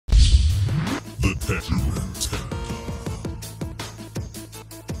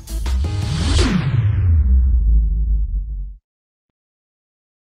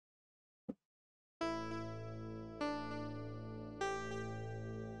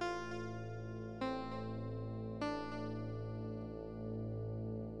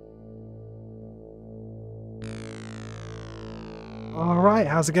Alright,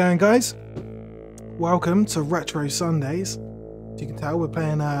 how's it going, guys? Welcome to Retro Sundays. As you can tell, we're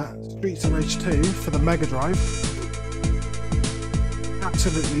playing Streets of Rage 2 for the Megadrive.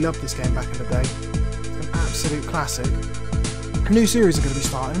 Absolutely loved this game back in the day. It's an absolute classic. A new series are going to be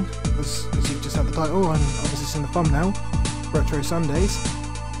starting, as you've just had the title and obviously seen the thumbnail, Retro Sundays.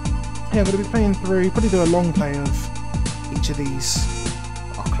 Yeah, I'm going to be playing through, probably do a long play of each of these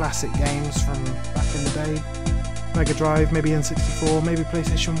classic games from back in the day. Mega Drive, maybe N64, maybe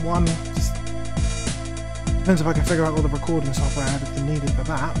PlayStation 1. Just depends if I can figure out all the recording software and everything needed for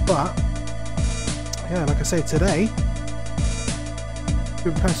that. But yeah, like I say, today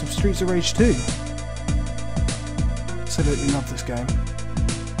we're playing some Streets of Rage 2. Absolutely love this game.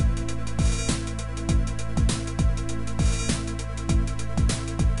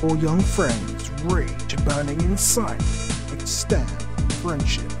 All young friends, rage burning inside, like a stand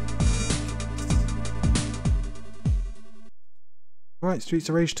friendship. Right, Streets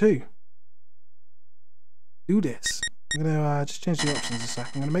of Rage 2. Do this. I'm going to just change the options a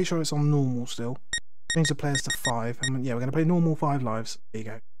second. I'm going to make sure it's on normal still. Change the players to 5. And yeah, we're going to play normal 5 lives. There you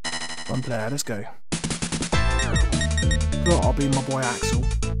go. One player, let's go. I'll be my boy Axel.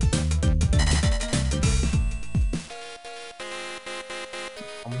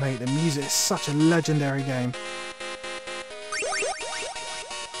 Oh mate, the music is such a legendary game.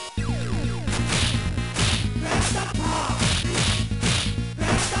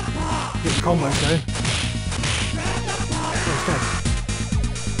 Get the combos going. Let's go.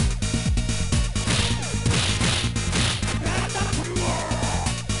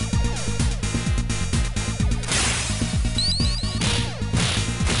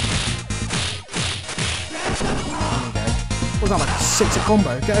 What was that, like a 6-hit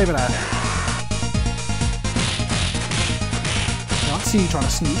combo? Get over there. No, I see you trying to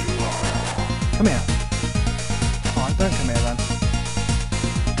sneak. Come here. Alright, don't come here then.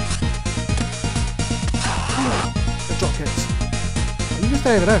 The drop kicks. You can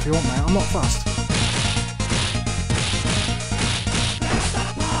stay over there if you want, mate. I'm not fussed.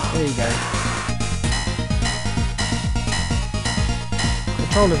 There you go. The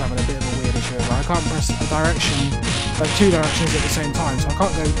controller's having a bit of a weird issue. I can't press a direction, like 2 directions at the same time, so I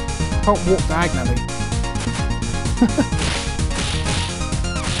can't walk diagonally.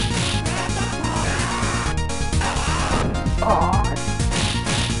 Oh.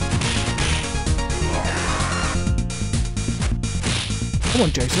 Come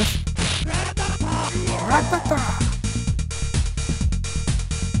on, Joseph.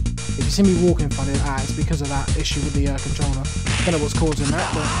 If you see me walking funny, it's because of that issue with the controller. I don't know what's causing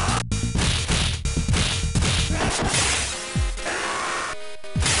that, but...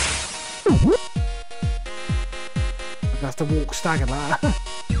 I have to walk staggered like that.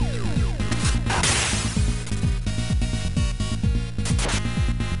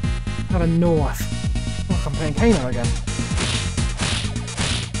 Have a knife. Oh, I'm playing Kano again.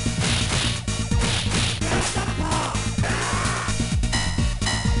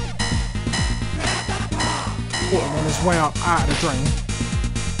 On his way up out of the drain.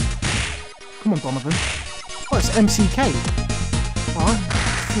 Come on, Donovan. Oh, it's MCK. Alright,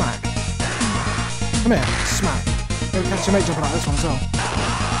 smack. Come here, smack. Go catch your mate jumping out this one as well.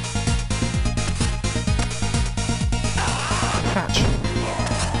 Catch.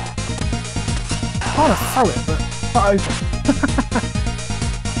 I want to throw it, but open.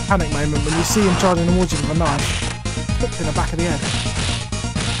 Panic moment when you see him charging towards you with a knife. Hooked in the back of the head.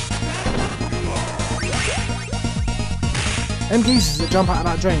 Them geezers that jump out of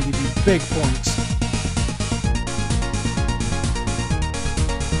that drain give you big points.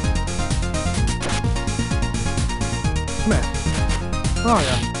 Come here. Where are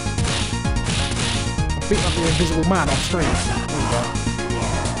you? I'm beating up the invisible man off screen. There you go.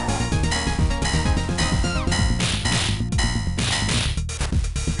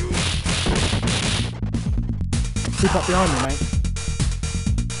 Keep up behind me, mate.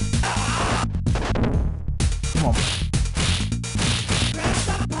 Come on.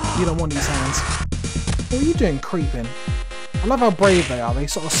 You don't want these hands. What are you doing creeping? I love how brave they are. They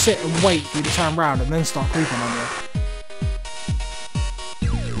sort of sit and wait for you to turn around and then start creeping on you.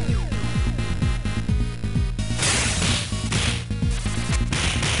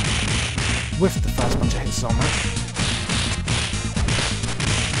 Whiffed the first bunch of hits on that.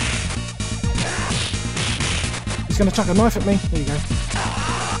 He's going to chuck a knife at me. There you go.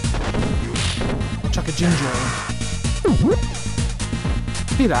 I'll chuck a ginger at him.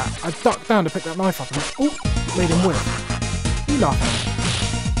 See that? I ducked down to pick that knife up and oh, made him whiff. You laughing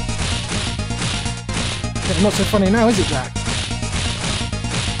at? Yeah, not so funny now, is it, Jack?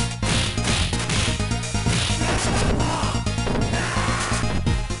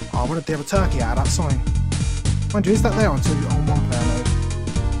 wanted the other turkey out of that sign. Mind you, is that there until you're on one player mode?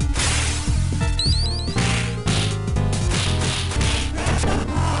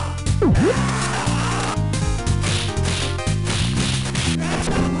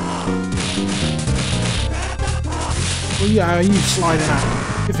 Well, yeah, you sliding out.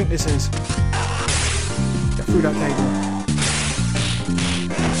 What do you think this is? Get through that table.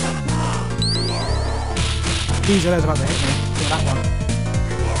 These are about to hit me. Look at that one.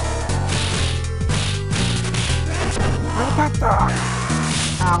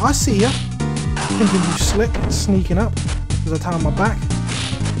 Ow, I see ya. Thinking you slick, sneaking up. Because I turned my back.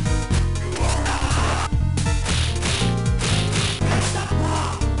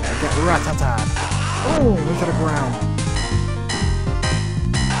 Get rat-a-tat. Oh, into the ground.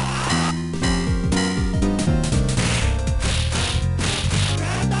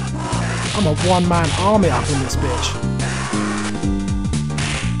 I'm a one-man army up in this bitch.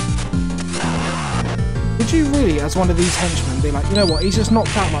 Would you really, as one of these henchmen, be like, you know what, he's just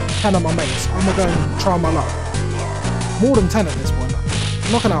knocked out like 10 of my mates, I'm gonna go and try my luck. More than 10 at this point.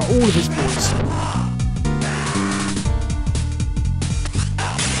 I'm knocking out all of his boys.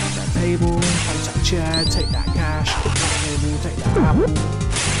 Take that table, punch that chair, take that cash, take that table, take that apple.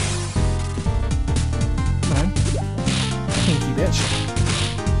 No. Pinky bitch.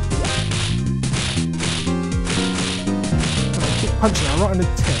 Punching her right in the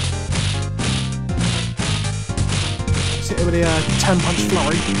tip. Hit her with a 10-punch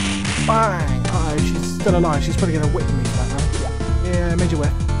flurry. Bang! Uh-oh, she's still alive. She's probably going to whip me for that now. Yeah, made you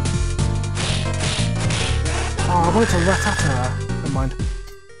whip. Oh, I wanted to rat-tat her. Never mind.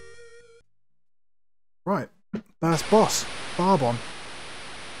 Right. First boss. Barbon.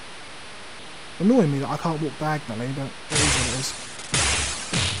 Annoying me that I can't walk diagonally, but it is what it is.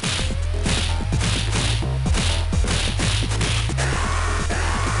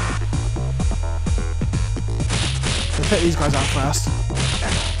 Take these guys out first.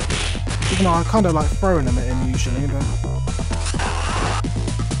 Even though I kind of like throwing them at him usually, but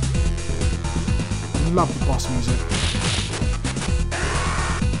I love the boss music.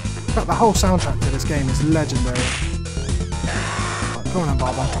 In fact, the whole soundtrack to this game is legendary. Right, come on then,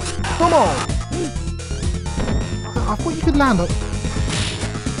 Barbon. Come on! I thought you could land it.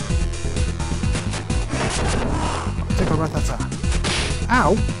 Take a rat-a-tat.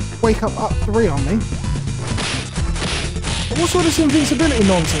 Ow! Wake up 3 on me. What sort of invincibility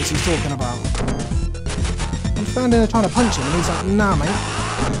nonsense he's talking about? I'm standing there trying to punch him and he's like, nah mate,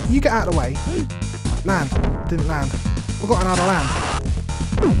 you get out of the way. Land. Didn't land. Forgotten how to land.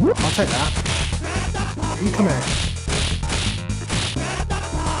 I'll take that. You come here.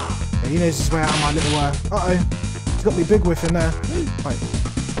 Yeah, he knows his way out of my little uh-oh. He's got me big whiff in there. Right.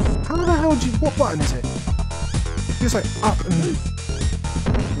 How the hell did you... What button is it? Just like up and...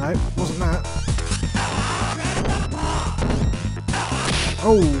 No, wasn't that.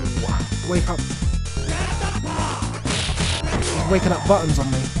 Oh, wake up. He's waking up buttons on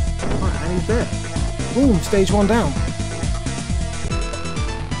me. Right, and he's dead. Boom, stage 1 down.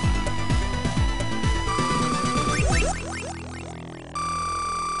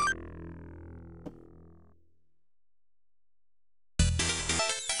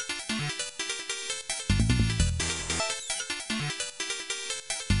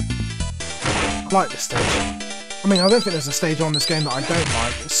 I like this stage. I mean, I don't think there's a stage on this game that I don't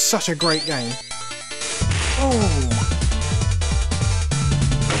like. It's such a great game. Oh!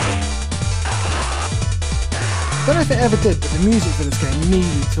 I don't know if it ever did, but the music for this game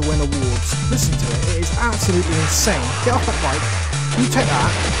needed to win awards. Listen to it, it is absolutely insane. Get off that bike. You take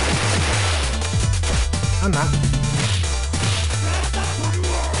that. And that.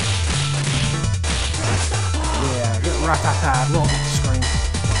 Yeah, get rat-tat-tat, right off the screen.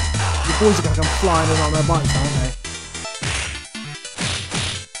 The boys are going to come flying in on their bikes, aren't they?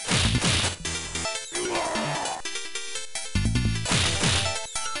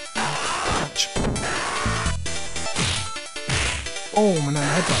 Catch. Boom, and then a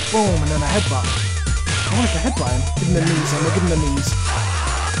headbutt. Boom, and then a headbutt. I wanted to headbutt him. Give him the knees, and we'll give him the knees.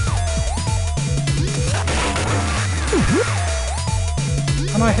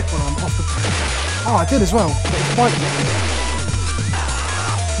 And I hit one of them off the... Oh, I did as well. But it's quite good.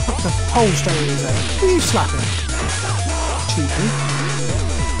 The pole straight in his head. Who are you slapping? Cheeky.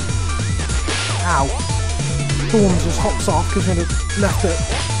 Ow. Thorn just hops off because we left it.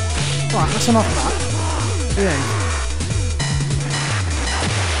 Right, that's enough of that. Behave.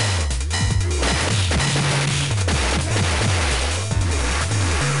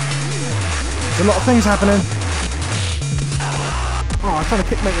 There's a lot of things happening. Oh, I'm trying to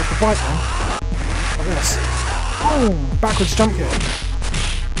kick mate off the bike now. Like this. Oh, backwards jump kick.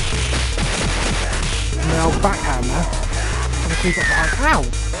 the old backhand there. Trying to creep up behind. Ow!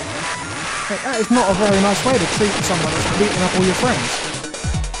 Hey, that is not a very nice way to treat someone that's beating up all your friends.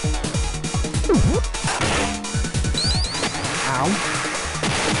 Ow.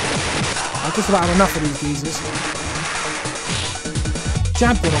 I've just about had enough of these geezers.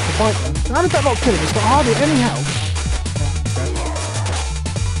 Jabbed him off the bike then. How did that not kill him? He's got hardly any health.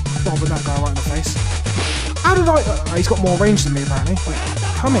 Bob with that guy right in the face. How did I... he's got more range than me apparently. Wait,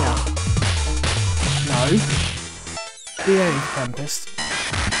 come here. No. Behave, Tempest.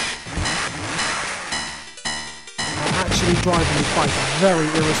 I'm actually driving this bike very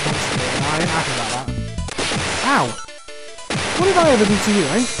irresponsibly. I ain't happy about that. Ow! What did I ever do to you,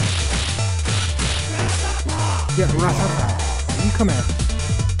 eh? Yeah, rat. You come here.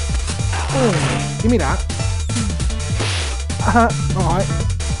 Oh, give me that. Alright.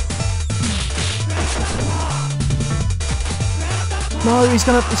 No, he's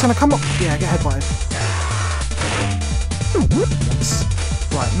gonna come up. Yeah, get headbutted. Yes.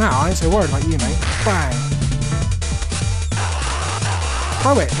 Right, now I ain't so worried about you, mate. Bang.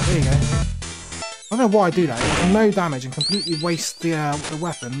 Throw it. There you go. I don't know why I do that. It does no damage and completely waste the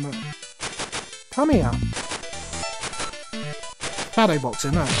weapon, but... Come here. Shadow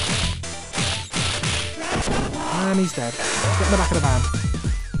boxing, no. And he's dead. Get in the back of the van.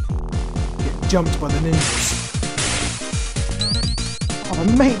 Get jumped by the ninjas. Oh,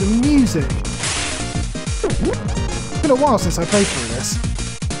 mate, the music! It's been a while since I played through this.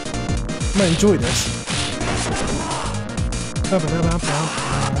 I might enjoy this. Get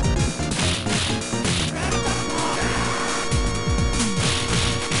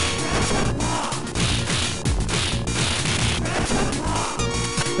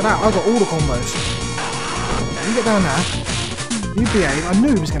out, I've got all the combos. You get down there. You behave. I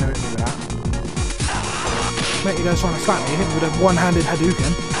knew he was going to hit me with that. Mate, he goes trying to slap me. Hit me with a one-handed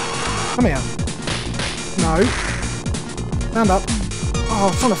Hadouken. Come here. No. Stand up. Oh, I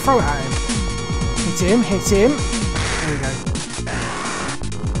was trying to throw it at him. Hit him, hit him. There we go.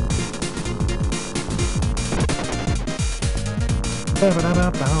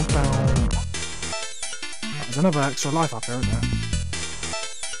 There's another extra life up here, isn't there?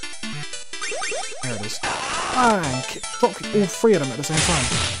 There it is. Bang! Drop kick all three of them at the same time.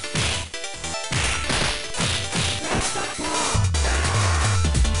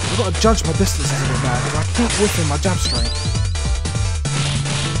 I've got to judge my distances a bit bad because I keep whiffing my jab string.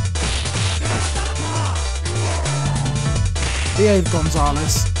 Behave,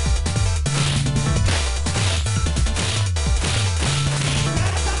 Gonzalez.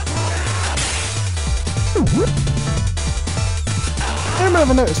 I've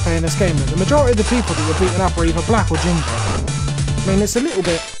never noticed playing this game that the majority of the people that you're beating up are either black or ginger. I mean, it's a little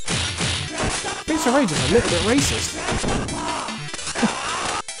bit... Streets of Rage is a little bit racist.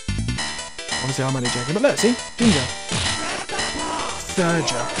 Obviously, I'm only joking, but look, see? Ginger.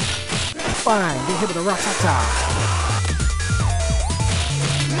 Sturger. Bang! Get hit with a rat-tat-tat.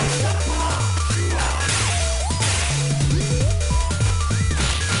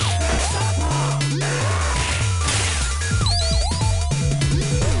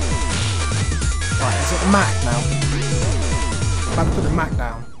 Mac now. I'm about to put the Mac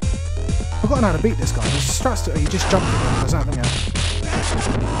down. I've got to know how to beat this guy. There's strats to... You just jump at him, does that, don't you?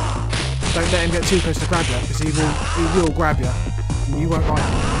 Don't let him get too close to grab you, because he will grab you. And you won't like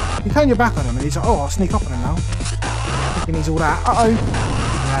him. You turn your back on him and he's like, oh, I'll sneak up on him now. Thinking he's all that. Uh-oh.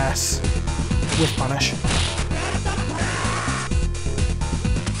 Yes. Whiff punish.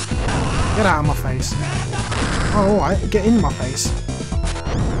 Get out of my face. Oh, alright. Get in my face.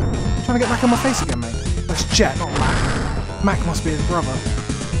 Trying to get back in my face again, mate. That's Jet, not Mac. Mac must be his brother.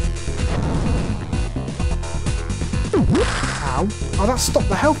 Ow. Oh, that stopped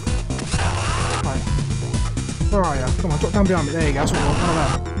the health. Right. Where are you? Come on, drop down behind me. There you go. That's what I want. One of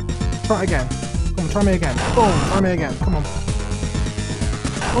them. Try it again. Come on, try me again. Boom. Try me again. Come on.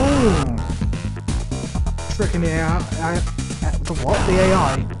 Boom. Tricking the AI. The what? The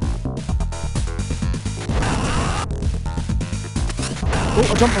AI. Oh,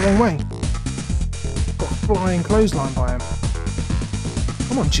 I jumped the wrong way. Got a flying clothesline by him.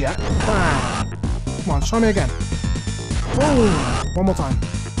 Come on, Jet. Bang. Come on, try me again. Boom. One more time.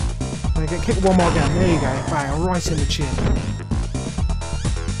 And get kicked one more again. There you go. Bang. Right in the chin.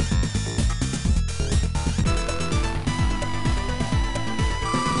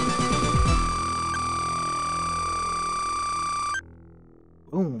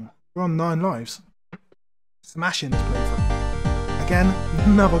 Boom. We're on 9 lives. Smashing this playthrough. Again,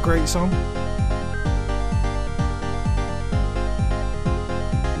 another great song.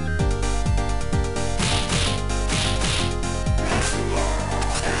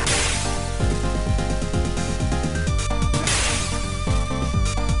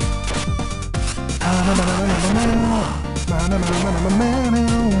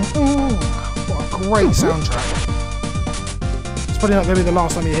 What a great soundtrack. It's probably not going to be the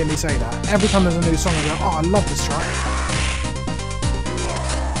last time you hear me say that. Every time there's a new song I go, oh, I love this track.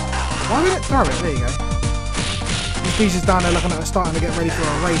 Why would it throw it? There you go. These pieces down there looking at starting to get ready for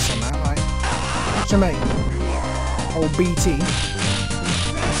a race on that, like. What's your mate? Old BT.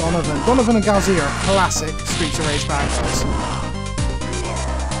 Donovan and Galzia are classic Streets of Rage bad guys.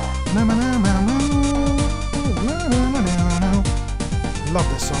 Love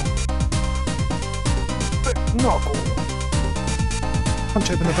this song. Knuckle. Punch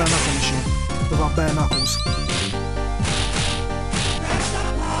open the bare knuckle machine with our bare knuckles.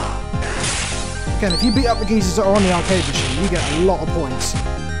 Again, if you beat up the geezers that are on the arcade machine, you get a lot of points.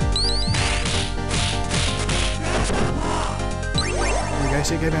 There we go,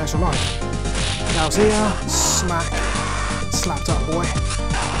 so it gave me extra life. Galzia, smack, slapped up, boy.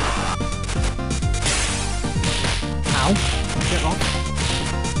 Ow, get off.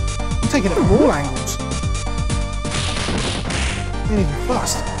 I'm taking it from all angles. Ain't even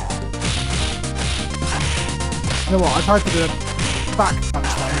fussed. You know what, I tried to do a back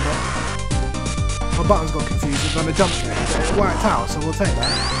punch thing, but my buttons got confused with a jump kick, but it worked out, so we'll take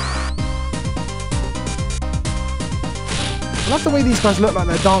that. I love the way these guys look like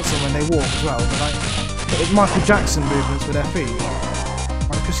they're dancing when they walk as well, but like, it's Michael Jackson movements with their feet.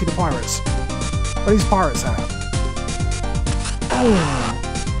 I could see the pirates. Where are these pirates at? Oh.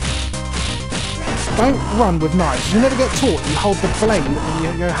 Don't run with knives. You never get taught. You hold the blade and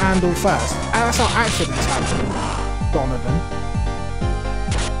you go handle first. And that's how accidents happen. Donovan.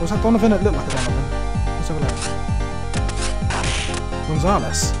 Was that Donovan? It looked like a Donovan. Let's have a look.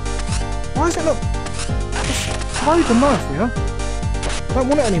 Gonzalez. Why does it look... Throw the knife, will you? I don't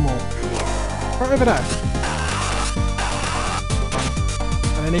want it anymore. Right over there.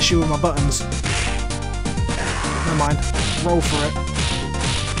 And an issue with my buttons. Never mind. Roll for it.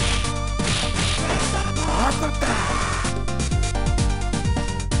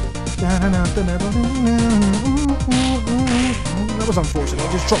 That was unfortunate.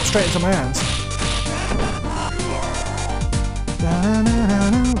 It just dropped straight into my hands.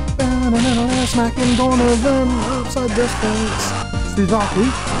 Smacking Donovan upside the face. Suzaku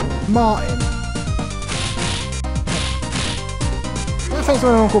Martin. No offense to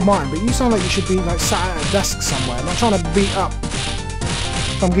anyone called Martin, but you sound like you should be like sat at a desk somewhere, not trying to beat up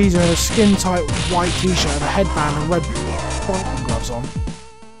some geezer in a skin-tight white t-shirt with a headband and red boxing gloves on.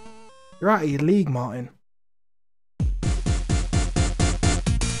 You're out of your league, Martin.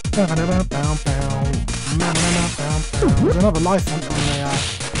 There's another life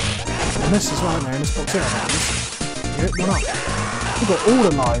on this as well, in this box here. Good, one up. We've got all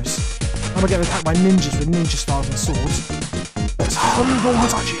the lives. And we're getting attacked by ninjas with ninja stars and swords. Let's humble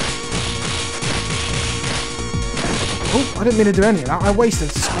Hitachi. Oh, I didn't mean to do any of that. I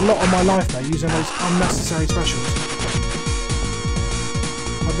wasted a lot of my life there using those unnecessary specials.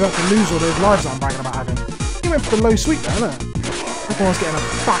 I'd be about to lose all those lives that I'm bragging about having. He went for the low sweep there, isn't it? Everyone's getting a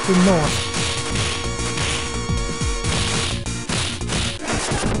fucking knife.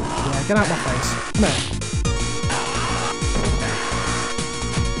 Yeah, get out my face. Come here.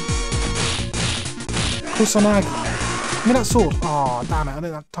 Kusanagi. Give me that sword. Oh, damn it. I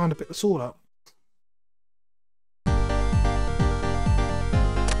didn't have time to pick the sword up.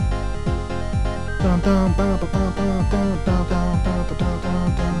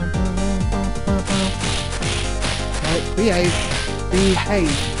 Right, behave.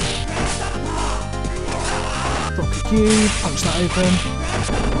 Behave. Drop the cue, punch that open.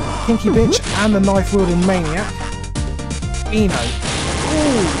 Kinky bitch and the knife wielding maniac. Eno.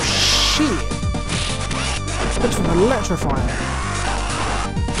 Oh shit! Looks from electrifying.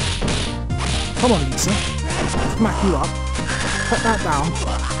 Come on, Lisa. Smack you up. Put that down.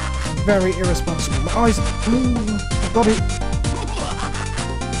 Very irresponsible. My eyes. Ooh, I've got it.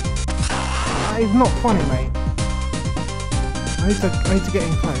 That is not funny, mate. I need to get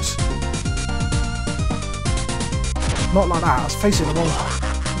in close. Not like that. I was facing the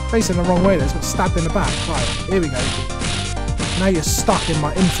wrong way. There, it's got stabbed in the back. Right, here we go. Now you're stuck in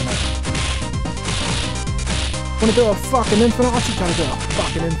my infinite. Want to do a fucking infinite? I should try to do a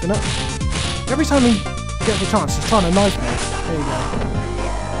fucking infinite. Every time he gets the chance, he's trying to knife me. There you go.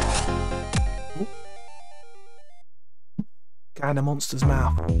 Get the monster's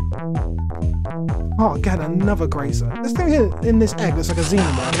mouth. Oh, again, another grazer. This thing here in this egg looks like a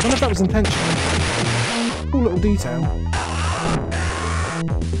xenomorph. I don't know if that was intentional. Cool little detail.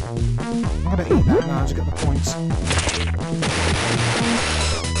 I'm gonna eat that now to get the points.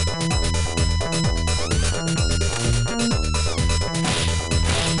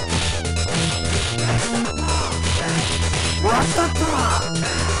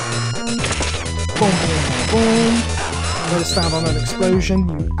 Boom, boom, boom. Let us stand on an explosion,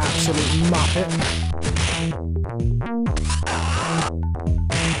 you absolute muppet.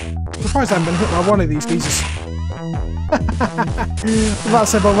 I'm surprised I haven't been hit by one of these geezers. I'm about to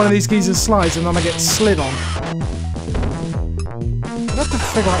say by one of these geezers slides and then I get slid on. I'd have to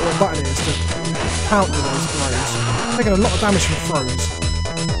figure out what button it is to counter those throws. I'm taking a lot of damage from throws.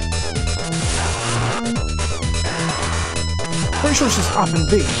 Pretty sure it's just up and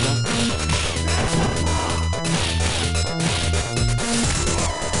B, but...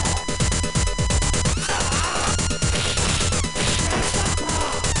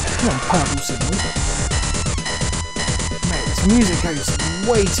 Come on, purple signal. Mate, this music goes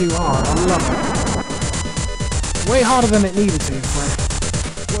way too hard. I love it. Way harder than it needed to for...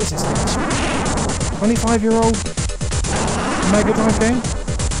 What is this thing? 25-year-old Megadrive game?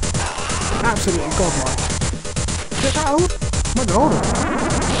 Absolutely godlike. Is it that old? Might be older.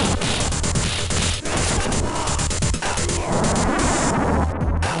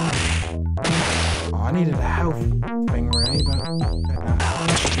 Oh, I needed a health thing really, but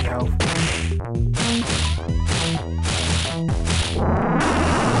that should be health.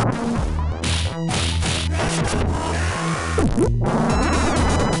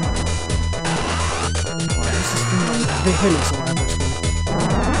 Right, this is the hill or whatever it's called.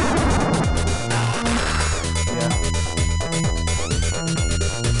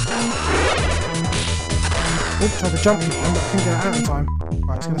 Oh, tried to jump but couldn't get it out in time.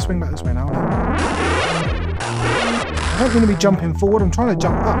 Right, it's going to swing back this way now. I don't mean to be jumping forward, I'm trying to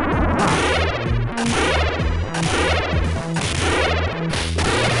jump up.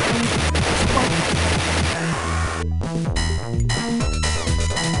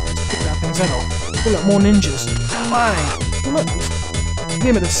 Pick that thing's head off. Oh look, more ninjas. Bang! Oh look,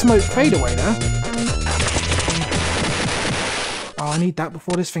 give me the smoke fade away there. Oh, I need that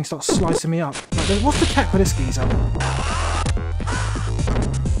before this thing starts slicing me up. Like, what's the tech with this geezer?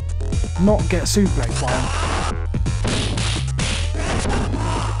 Not get suplex by him.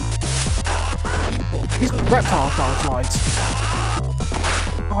 He's got reptile style slides.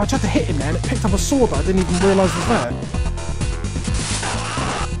 Oh, I tried to hit him there and it picked up a sword that I didn't even realise was there.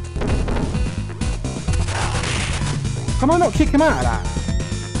 Can I not kick him out of that?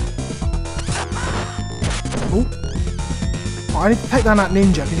 Oh. I need to take down that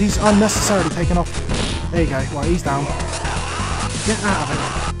ninja because he's unnecessarily taken off. There you go. Right, he's down. Get out of it,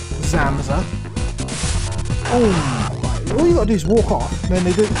 Zamza. Oh, right. All you got to do is walk off. Then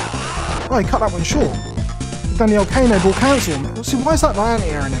they do. Oh, he cut that one short. He's done the old Kano ball cancel him. See, why is that my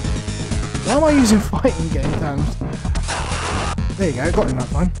anti-air in him? Why am I using fighting game terms? There you go. Got him that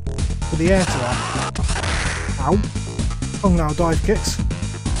time. With the air to air. Ow. Oh, now dive kicks.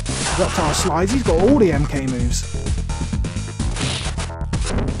 Reptile slides. He's got all the MK moves.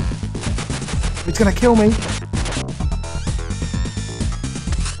 It's gonna kill me.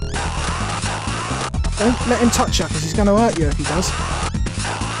 Don't let him touch you because he's gonna hurt you if he does.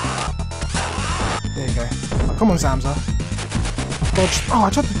 There you go. Oh, come on, Zamza. Dodge. Oh, I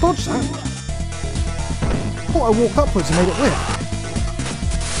tried to dodge that. I thought I walked upwards and made it whip.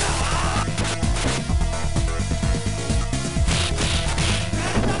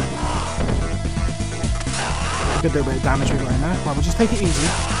 Good little bit of damage we got in there. Right, we'll just take it easy.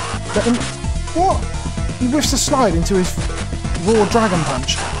 Let him... What? He whiffs a slide into his raw dragon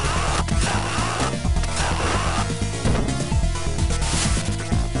punch.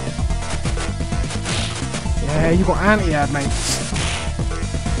 Yeah, you got anti-air, mate.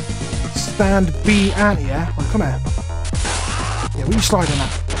 Stand B anti-air. Right, come here. Yeah, what are you sliding at?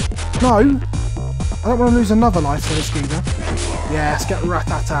 No! I don't want to lose another life for this geezer. Yes, get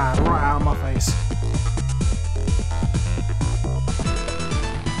rat-a-tat right out of my face.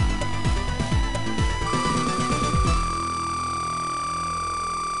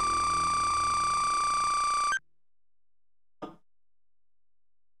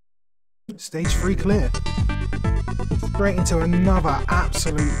 Stage 3 clear. Straight into another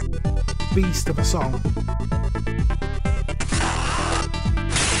absolute beast of a song.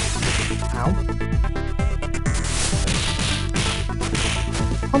 Ow.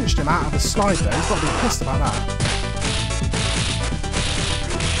 Punched him out of the slide though, he's got to be pissed about that.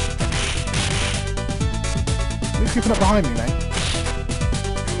 You're creeping up behind me, mate.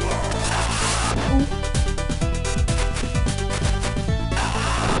 Ooh.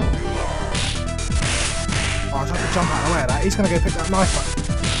 Oh, I tried to jump out of the way of that. He's going to go pick that knife up.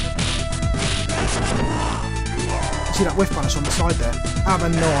 You see that whiff punish on the side there? Have a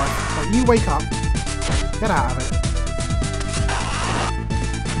knife. Right, you wake up. Get out of it.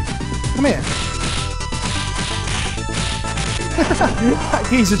 Come here. That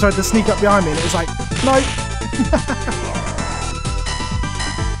geezer tried to sneak up behind me and it was like, no.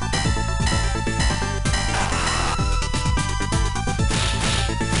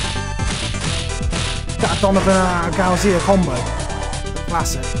 Got a Donovan Galzia combo.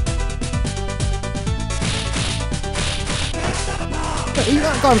 Classic. Yeah,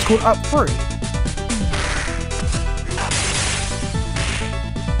 that guy was called Up 3.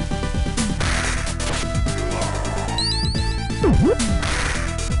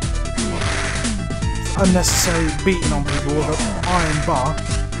 Unnecessary beating on people with an iron bar.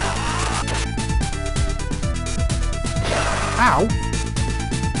 Ow!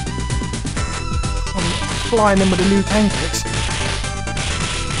 I'm flying in with the new Ken kicks.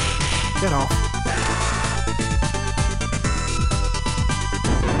 Get off.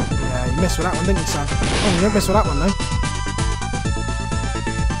 Yeah, you missed with that one, didn't you, son? Oh, you didn't miss with that one, though.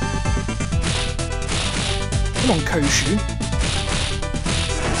 Come on, Koshu.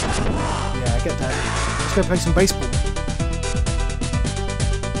 Yeah, get that. Let's go play some baseball.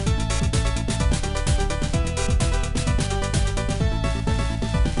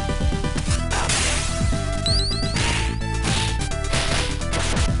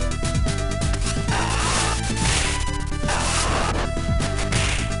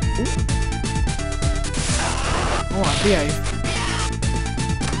 Alright, behave.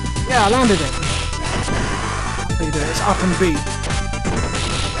 Yeah, I landed it. How do you do it? It's up and B.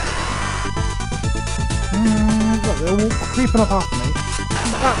 Look, they're all creeping up after me.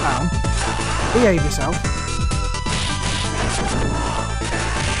 Put that down. Behave yourself.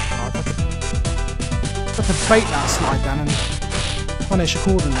 Oh, I've got to bait that slide down and punish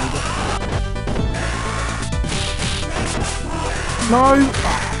accordingly. No!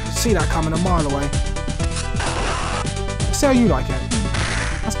 Oh, see that coming a mile away. Let's see how you like it.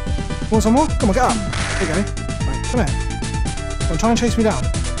 Want some more? Come on, get up. There you go. Right, come here. Come on, try and chase me down.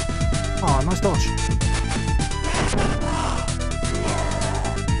 Oh, nice dodge.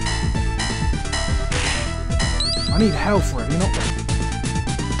 I need health really, not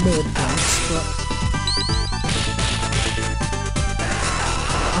more points, but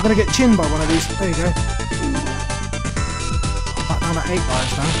I'm gonna get chinned by one of these. There you go. Back down at 8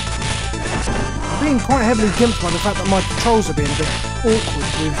 lives now. I'm being quite heavily gimped by the fact that my controls are being a bit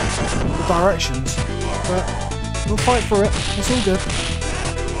awkward with the directions, but we'll fight for it. It's all good.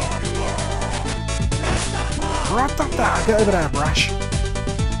 Get over there, Brash.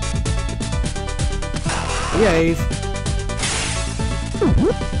 Behave.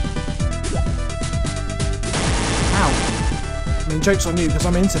 Ow. I mean, joke's on you because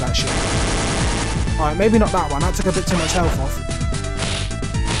I'm into that shit. Alright, maybe not that one. That took a bit too much health off.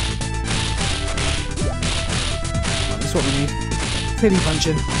 Right, that's what we need. Titty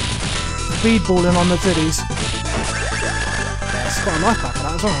punching. Speed balling on the titties. Yeah, it's got a life back for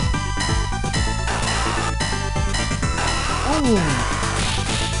that as well. Oh.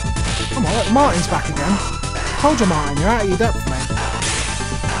 Come on, look, Martin's back again. Told you, Martin, you're out of your depth, mate.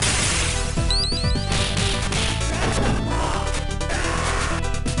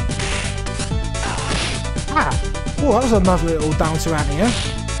 Ah! Oh, that was another little down to ant here.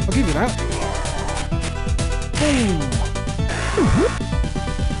 I'll give you that.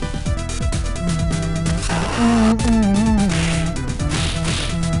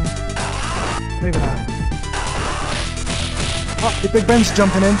 Leave it out. Oh, the Big Ben's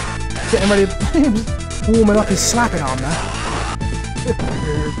jumping in. Getting ready, warming up his slapping arm there.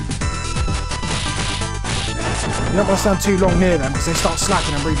 You don't want to stand too long near them because they start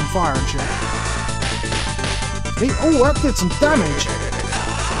slapping and breathing fire and shit. See? Oh, that did some damage.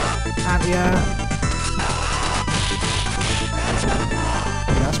 And yeah,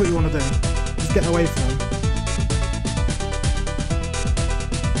 that's what you want to do. Just get away from them.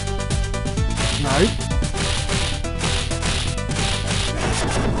 No.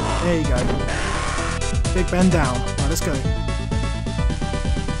 There you go. Big Ben down. Right, let's go.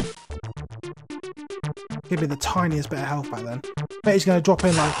 Give me the tiniest bit of health back then. Bet he's going to drop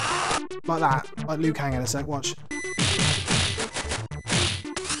in like that. Like Liu Kang in a sec. Watch.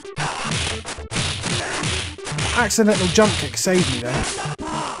 Accidental jump kick saved me there.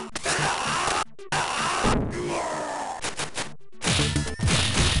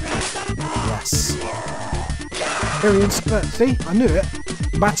 Yes. Here he is. See? I knew it.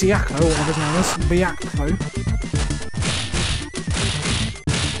 Batiako, or whatever his name is. Biakko.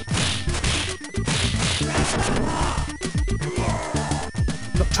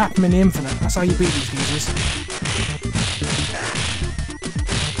 Look, trap him in the infinite. That's how you beat these geezers.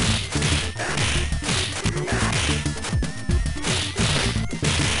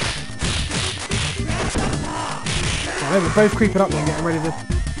 They were both creeping up and getting ready to...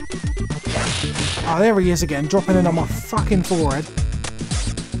 Oh, there he is again, dropping in on my fucking forehead.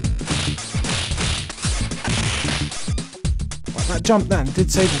 Right, that jump then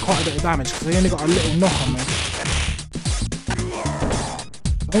did save me quite a bit of damage because he only got a little knock on me.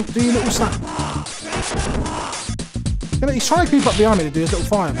 Don't do your little slap. He's trying to creep up behind me to do his little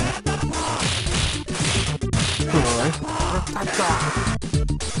fire man.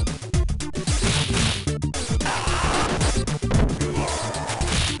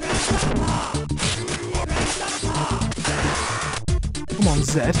 Come on,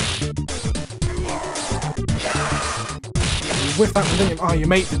 Zed. You whiffed that with him. Oh, your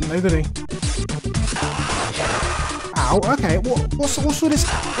mate didn't know, did he? Ow, okay. What's with this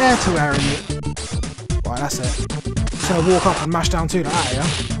air-to-air in it? Right, that's it. Just gonna walk up and mash down to that, yeah?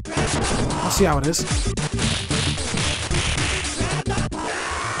 I'll see how it is.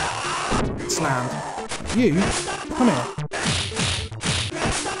 Slammed. You? Come here.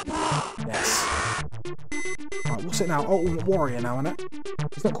 Yes. Right, what's it now? Ultimate Warrior now, isn't it?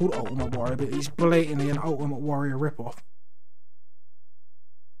 It's not called Ultimate Warrior, but he's blatantly an Ultimate Warrior ripoff.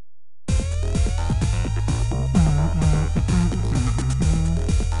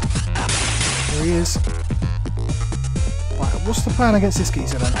 There he is. Right, what's the plan against this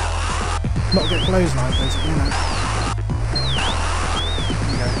geezer then? Not get clothesline, basically, you know.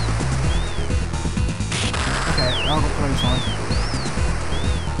 There you go. Okay, I've got clothesline.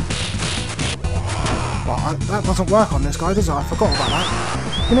 Well, that doesn't work on this guy, does it? I forgot about that.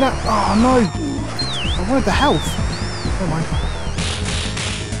 Give me that. Oh no! I wanted the health. Never mind.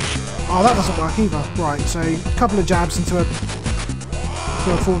 Oh, that doesn't work either. Right, so a couple of jabs into a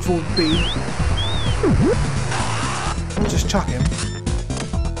forward B. Just chuck him.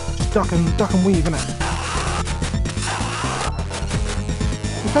 Just duck and weave, innit?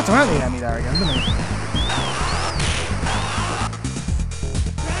 He tried to anti-air me there again, didn't he?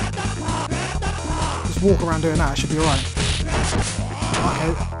 Just walk around doing that, it should be alright.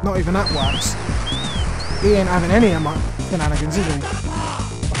 Okay, not even that works. He ain't having any of my shenanigans, is he?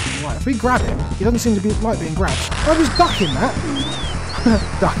 Right, if we grab him, he doesn't seem to be like being grabbed. I was ducking that!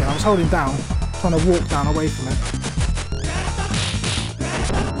 Ducking, I was holding down, trying to walk down away from it.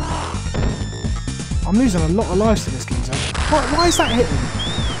 I'm losing a lot of lives to this geezer. Why is that hitting?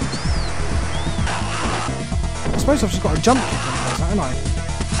 I suppose I've just got a jump kick on place, haven't I?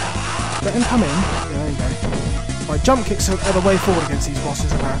 Let him come in. Yeah, there you go. Right, jump kicks are the way forward against these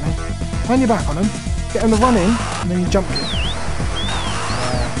bosses, apparently. Turn your back on them, get them to run in, and then you jump kick.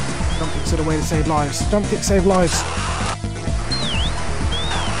 Jump kicks are the way to save lives. Jump kicks save lives.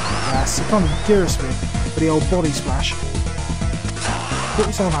 Yes, it kind of gears me for the old body splash. Put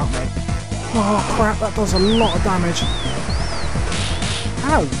yourself out, mate. Oh crap, that does a lot of damage.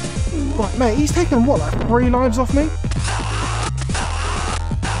 Ow! Right, mate, he's taken what, like 3 lives off me?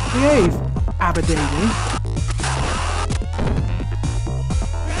 Behave, Aberdeen.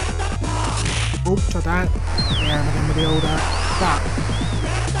 Oh, try that. Yeah, I'm again with the old that.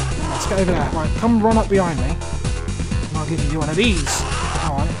 Let's get over there. Right, come run up behind me. And I'll give you one of these.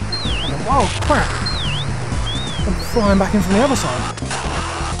 Alright. Oh crap! I'm flying back in from the other side.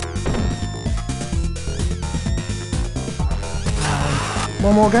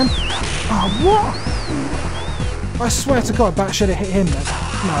 One more again. Oh, what? I swear to God, that should have hit him then.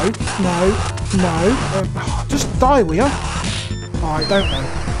 No. Just die, will ya? Alright, don't know.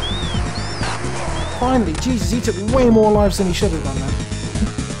 Finally, Jesus, he took way more lives than he should have done then.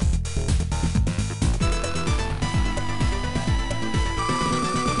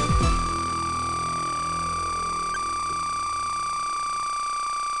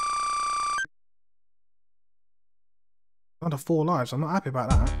 Under 4 lives, I'm not happy about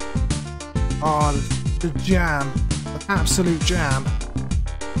that. Oh, the jam. The absolute jam.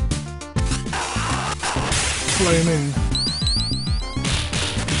 Slow moon.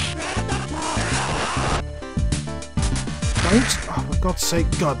 Don't! Oh, for God's sake,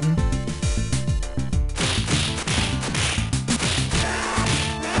 Godden.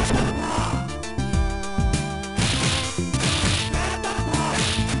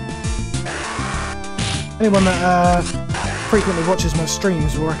 Anyone that frequently watches my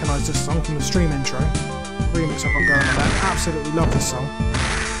streams will recognise this song from the stream intro. Remix I've got going on there. Absolutely love this song.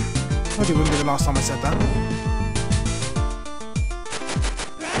 I told you it wouldn't be the last time I said that.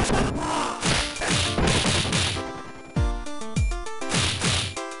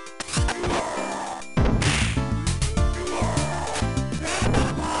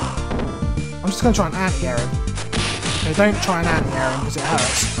 I'm just going to try and anti-air him. Okay, don't try and anti-air him because it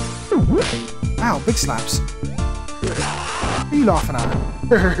hurts. Ow, big slaps. What are you laughing at?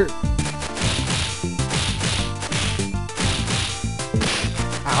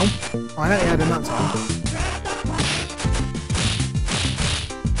 Ow. I ain't had him that time.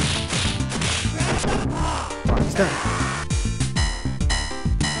 Right, he's dead.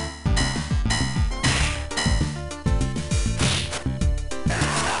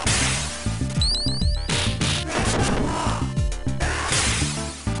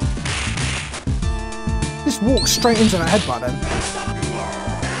 Just walk straight into that headbutt then.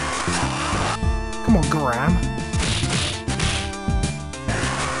 Come on, Graham.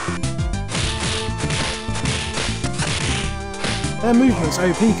 Their movement's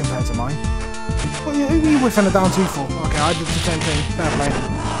OP compared to mine. What are you whiffing it down 2 for? Okay, I did the same thing. Fair play.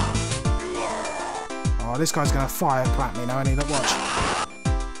 Oh, this guy's gonna fire clap me now, I need to watch.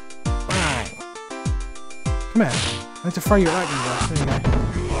 Bang! Come here. I need to throw you at that guy. There you go.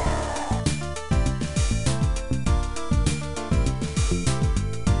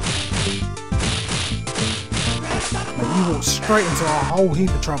 Mate, you walked straight into a whole heap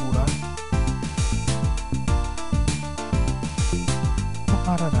of trouble though.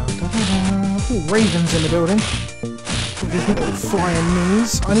 Ooh, Raven's in the building. With his little flying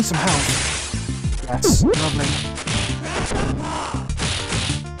knees. I need some help. Yes, lovely.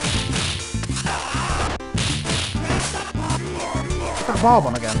 Put that barb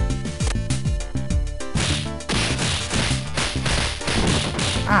on again.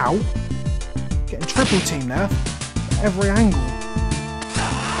 Ow! Getting triple team there. At every angle.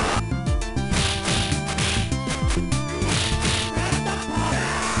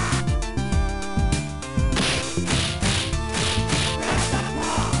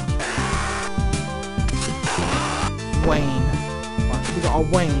 Wayne. Right, we got our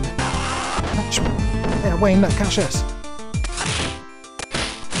Wayne. Catch me. Yeah, Wayne, look, catch this.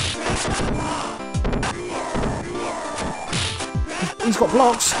 He's got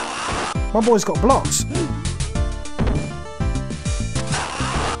blocks. My boy's got blocks.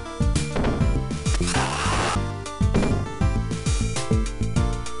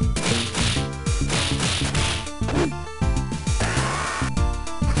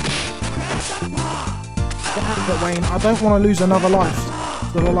 Wayne, I don't want to lose another life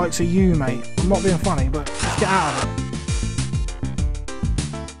to the likes of you, mate. I'm not being funny, but just get out of it.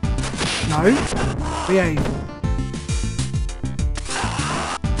 No. Behave.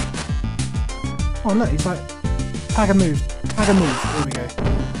 Oh look, he's like, tag and move. Tag and move. Here we go.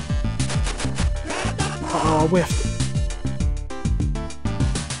 Uh-oh, I whiffed.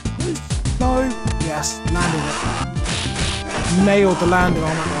 No. Yes, landed it. Nailed the landing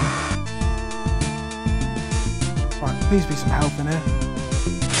on that one. Right, please be some help in here.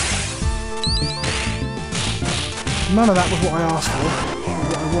 None of that was what I asked for, or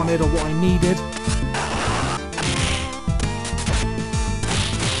what I wanted, or what I needed.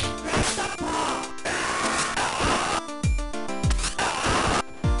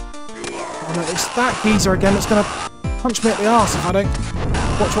 Oh no, it's that geezer again that's going to punch me at the arse if I don't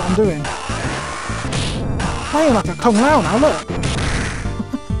watch what I'm doing. I'm playing like a Kung Lao now, look!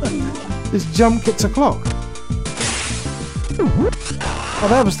 This jump kicks a clock. Oh,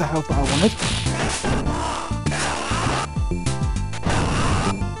 there was the help that I wanted.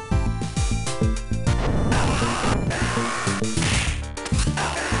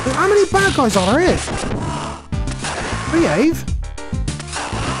 Wait, how many bad guys are there here? Behave.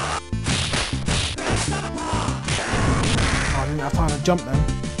 Oh, I didn't have time to jump then.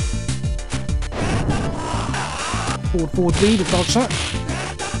 Forward B to dodge that.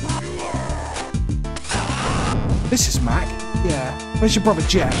 This is Mac. Yeah. Where's your brother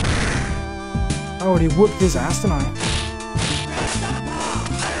Jet? I already whooped his ass, didn't I?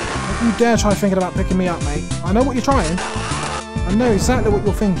 Don't you dare try thinking about picking me up, mate. I know what you're trying. I know exactly what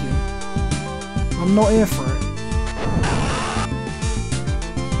you're thinking. I'm not here for it.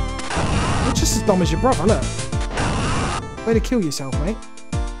 You're just as dumb as your brother, look. Way to kill yourself, mate.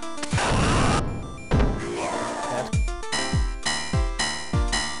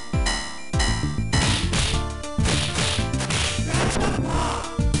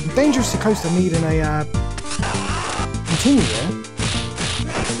 Dangerously close to needing a continue here.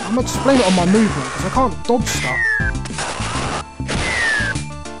 I'm gonna just blame it on my movement because I can't dodge stuff.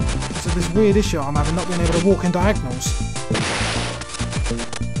 So this weird issue I'm having not being able to walk in diagonals.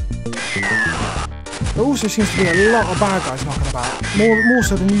 There also seems to be a lot of bad guys knocking about, more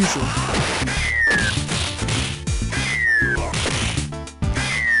so than usual.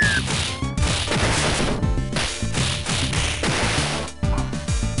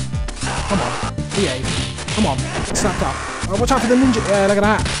 Behave. Come on, snapped up. Oh, watch out for the ninja. Yeah, look at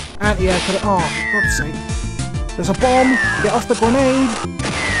that. Anti-air could have. Oh, for God's sake. There's a bomb. Get off the grenade.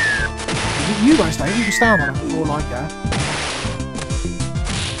 You guys don't. You can stand on it. Or like that.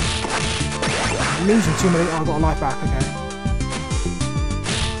 I'm losing too many. Oh, I got a life back, okay.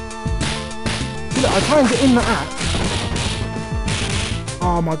 Look, I try and get in the app.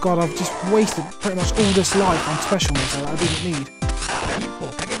 Oh my god, I've just wasted pretty much all this life on special moves that I didn't need.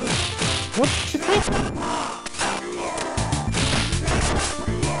 What did you think?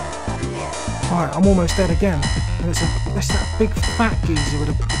 Alright, I'm almost dead again. And it's that big fat geezer with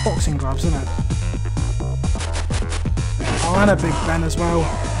the boxing gloves, isn't it? Oh, and a Big Ben as well.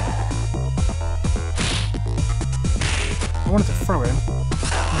 I wanted to throw him.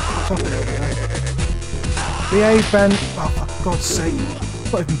 Off a little bit there. Behave, Ben. Oh, for God's sake.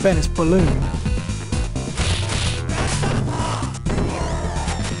 It's not even Ben, it's Balloon.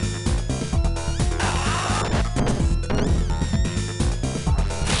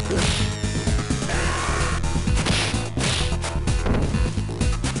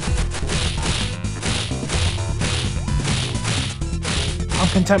 I'm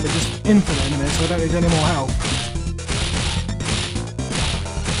content with just infinite in a minute, so I don't need any more health.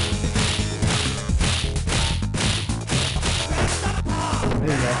 There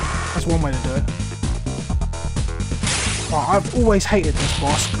you go. That's one way to do it. Oh, I've always hated this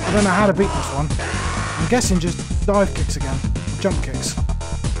boss. I don't know how to beat this one. I'm guessing just dive kicks again. Or jump kicks.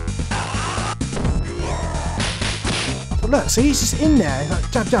 But look, see, he's just in there. He's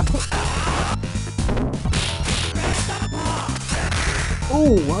like, jab, jab.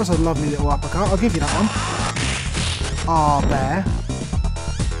 Oh, that was a lovely little uppercut. I'll give you that one. Ah, there.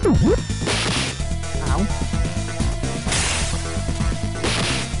 Ow.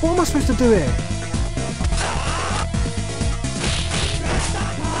 What am I supposed to do here?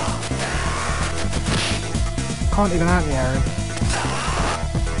 Can't even anti-air him.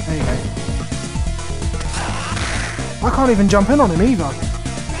 There you go. I can't even jump in on him either.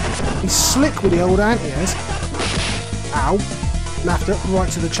 He's slick with the old anti-airs. Ow. Left it, right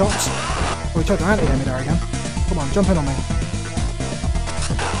to the chops. Oh, he tried to anti-air me there again. Come on, jump in on me.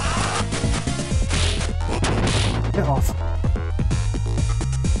 Get off.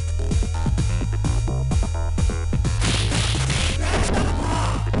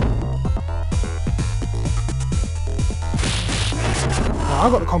 Well,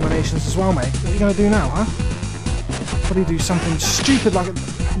 I've got the combinations as well, mate. What are you going to do now, huh? What do you do? Something stupid like...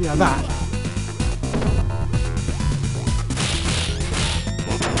 yeah, that.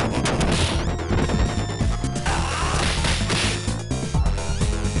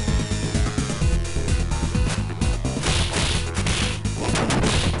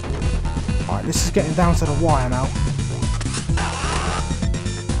 This is getting down to the wire now.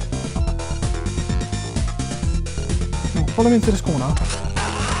 Follow me into this corner.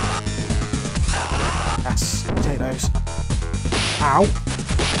 Yes, take those. Ow!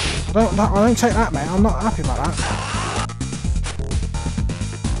 I don't take that, mate. I'm not happy about that.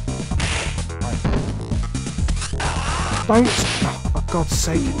 Right. Don't! Oh, for God's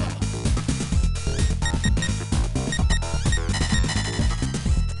sake!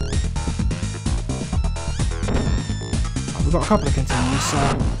 We've got a couple of continues, so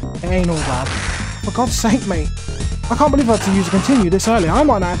it ain't all bad. For God's sake, mate. I can't believe I had to use a continue this early. I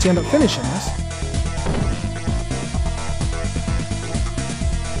might not actually end up finishing this.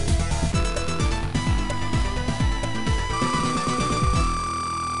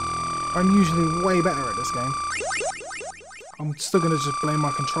 I'm usually way better at this game. I'm still going to just blame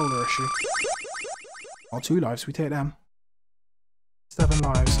my controller issue. Oh, 2 lives, we take them. 7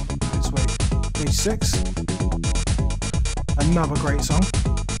 lives. Sweet. Stage 6. Another great song.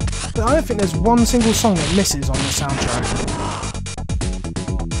 But I don't think there's one single song that misses on the soundtrack.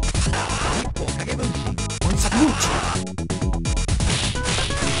 One salute!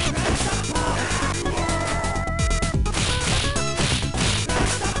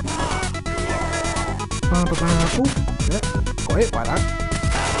 Oh, yeah, got hit by that.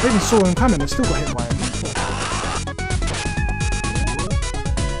 I even saw him coming and still got hit by him.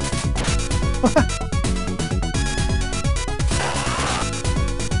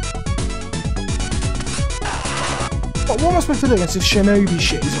 What am I supposed to do against this shinobi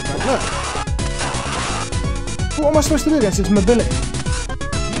shit he's got? Look. What am I supposed to do against his mobility?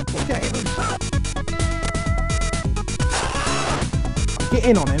 Get in. Get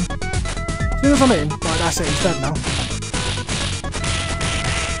in on him. As soon as I'm in, right, that's it, he's dead now.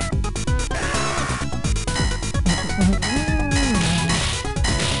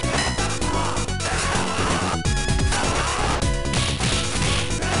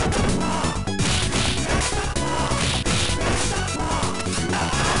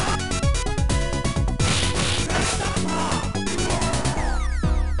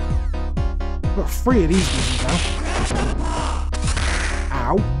 Got 3 of these now.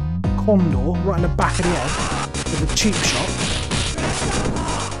 Ow. condor right in the back of the head with a cheap shot.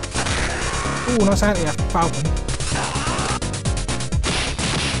 Oh, nice anti-falcon.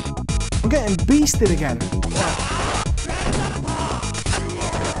 I'm getting beasted again. Right.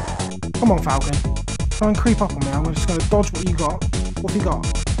 Come on, Falcon. Try and creep up on me. I'm just going to dodge what you got. What have you got?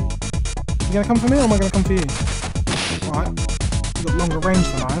 You going to come for me or am I going to come for you? Alright. You've got longer range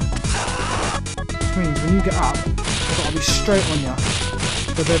than I have. Which means when you get up, I've got to be straight on you.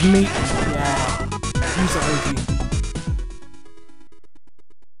 But they've meet. Yeah. Use that OP.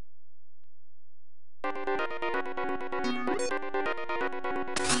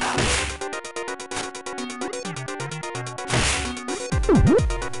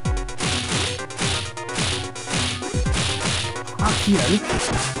 You know,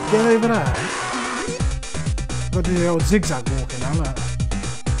 get over there. Got to do the old zigzag walking now, look.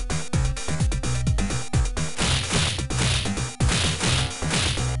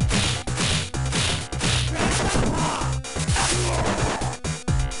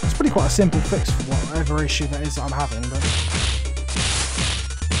 It's pretty quite a simple fix for whatever issue that is that I'm having, but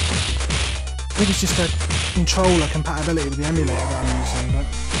I think it's just a controller compatibility with the emulator that I'm using, but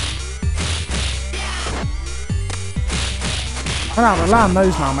I know how to land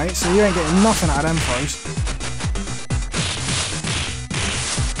those now, mate, so you ain't getting nothing out of them throws.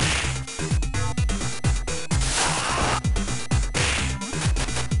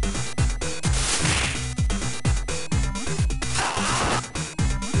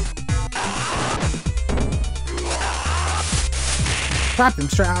 Grabbed him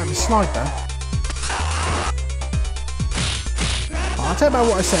straight out of his slide there. Oh, I'll tell you about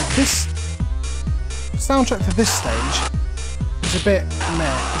what I said. This soundtrack for this stage, it's a bit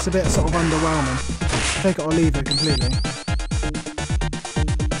meh, it's a bit sort of underwhelming. Take it or leave it completely.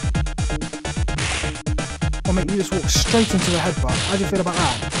 Or make you just walk straight into the headbutt. How do you feel about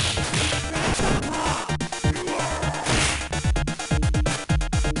that?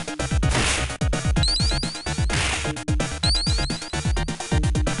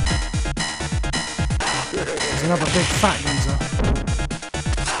 There's another big fat user.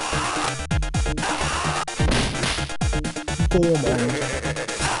 Gormand.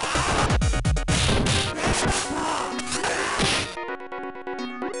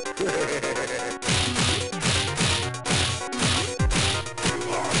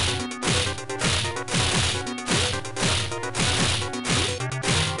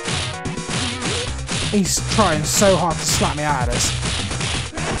 He's trying so hard to slap me out of this.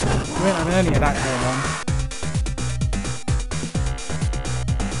 We ain't having any of that going on.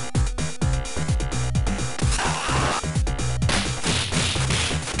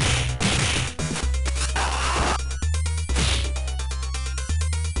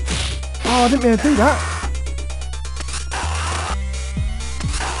 Oh, I didn't mean to do that.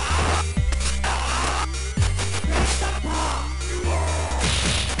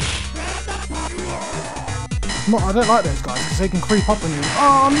 I don't like those guys because they can creep up on you.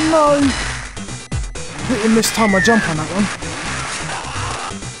 Oh no! Didn't miss time I jump on that one.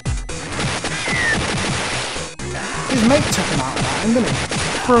 His mate took him out of that, didn't he?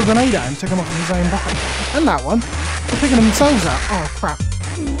 Threw a grenade at him, took him off of his own back. And that one. They're picking themselves out. Oh crap.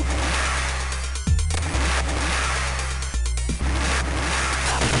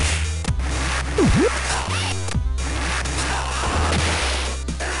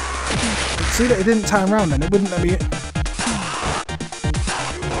 See that it didn't turn around then, it wouldn't let me... I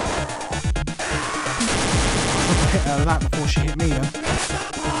hit her with that before she hit me then.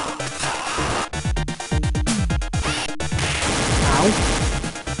 Ow.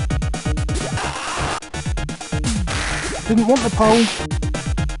 Didn't want the pole.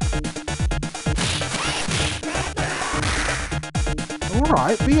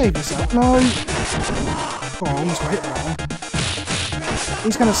 Alright, behave yourself. No. Oh, I almost hit that one.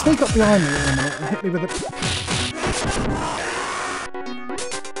 He's going to sneak up behind me in a minute and hit me with it.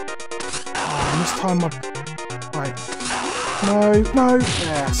 Oh, and this time my... Right. No, no,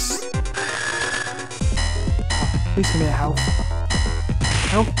 yes. Oh, please give me a health.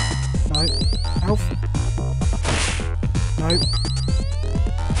 Health? No. Health? No.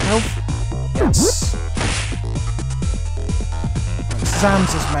 Health? Yes. Right,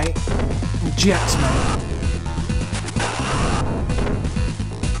 Zam's mate. And Jet's mate.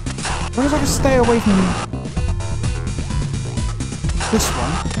 As long as I can stay away from this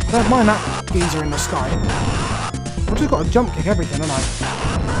one, I don't mind that geezer in the sky. I've just got to jump kick everything, haven't I?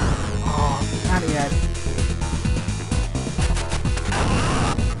 Oh, anti-air.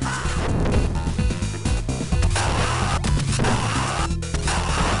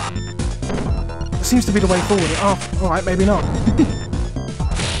 That seems to be the way forward. Oh, alright, maybe not.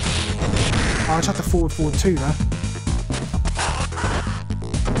 forward, forward 2 there.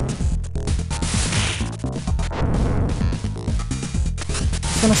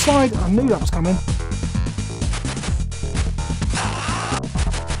 It's gonna slide. I knew that was coming.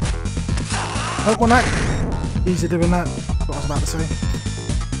 Don't want that. Easy doing that. That's what I was about to say.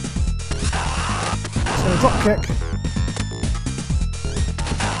 So drop kick.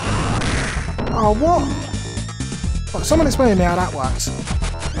 Oh, what? Right, someone explain to me how that works.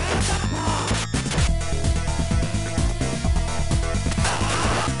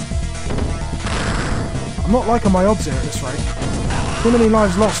 I'm not liking my odds here at this rate. Too many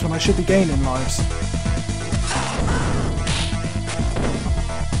lives lost when I should be gaining lives.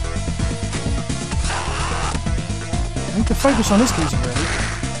 I need to focus on this geezer really.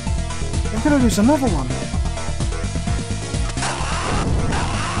 I'm gonna lose another one.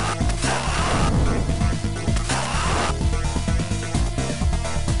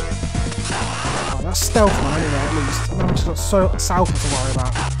 Oh, that's stealth one anyway at least. Now I've just got South to worry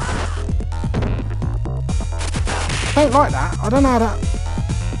about. I don't like that. I don't know how that...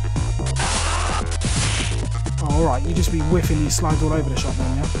 Oh, alright, you just be whiffing these slides all over the shop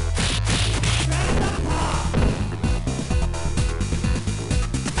then, yeah?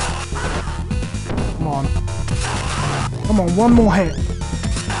 Come on. Come on, one more hit.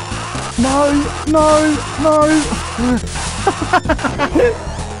 No! No! No!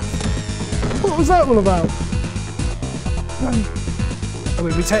 What was that all about? I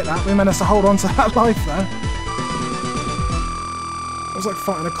mean, we take that. We managed to hold on to that life there. It was like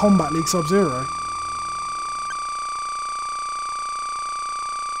fighting a Combat League Sub-Zero.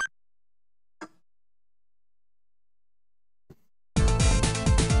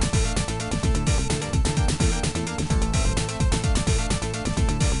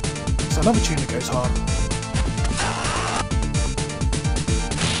 It's another tune that goes hard.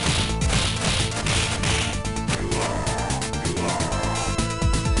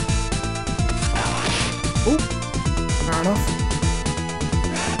 Oh, fair enough.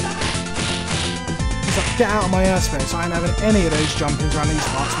 Get out of my airspace, I ain't having any of those jumpings around these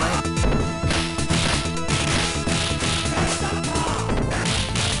parts, mate.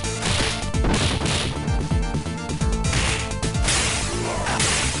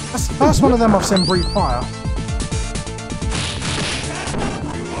 That's the first one of them I've seen breathe fire.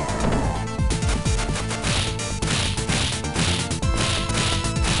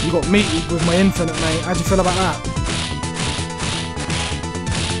 You got meaty with my infinite, mate. How'd you feel about that?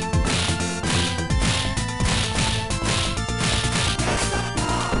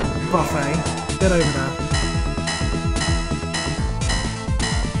 Buffet, get over there.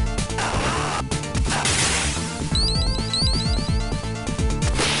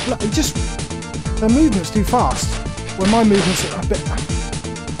 Look, it just... their movement's too fast. When my movement's a bit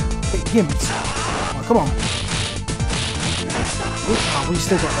gimped. Oh, come on. Oh, we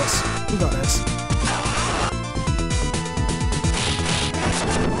still got this. We got this.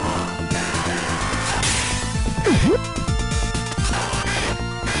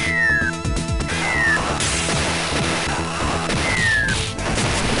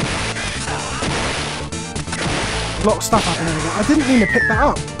 A lot of stuff happening again. I didn't mean to pick that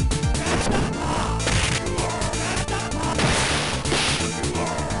up.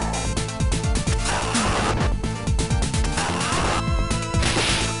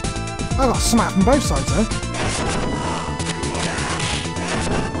 I got smacked from both sides though.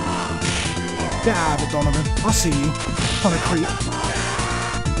 Get out of it, Donovan. I see you. Trying to creep.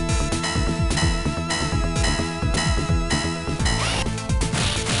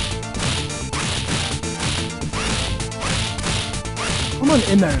 Come on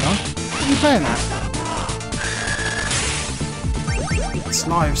in there now. What are you playing at? It's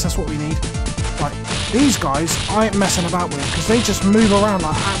lives, that's what we need. Right, these guys I ain't messing about with because they just move around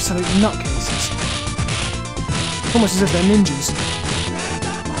like absolute nutcases. It's almost as if they're ninjas.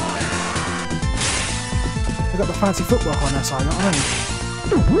 They've got the fancy footwork on their side, you know what I mean?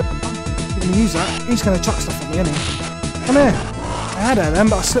 I'm gonna use that. He's gonna chuck stuff at me, isn't he? Come here. I had her then,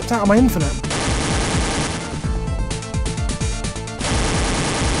 but I slipped out of my infinite.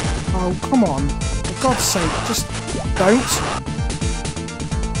 Oh, come on. For God's sake, just don't.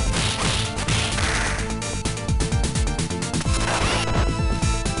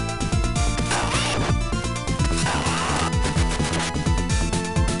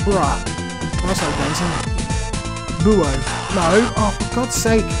 Bruh. That's how it goes, isn't it? Buo. No. Oh, for God's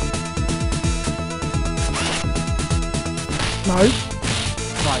sake. No.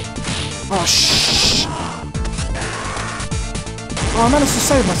 Right. Oh, shh. Oh, I managed to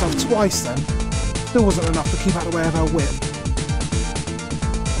save myself twice then. Still wasn't enough to keep out of the way of her whip.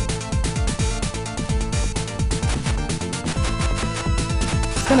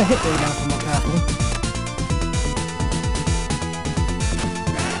 gonna hit me again if I'm not careful.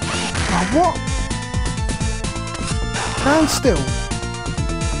 Oh, what? Stand still.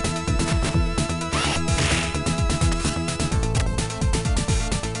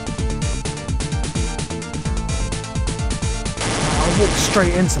 I walked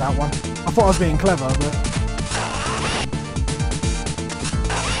straight into that one. I thought I was being clever, but...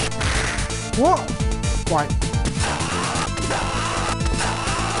 What? Right.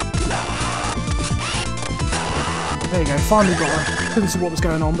 There you go, finally got her. Couldn't see what was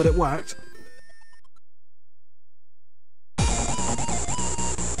going on, but it worked.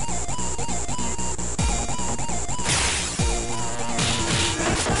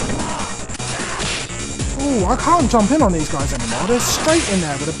 Oh, I can't jump in on these guys anymore. They're straight in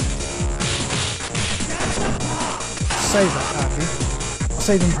there with a... Save that, Happy. I'll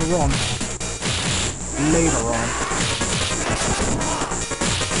save him for Ron. Later on.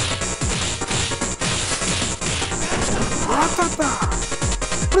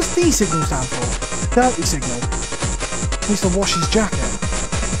 What does D signal stand for? Dirty signal. He needs to wash his jacket.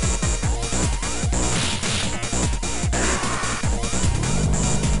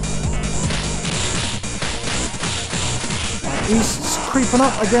 He's creeping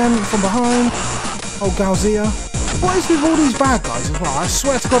up again from behind. Oh, Galzia. What is with all these bad guys as well? I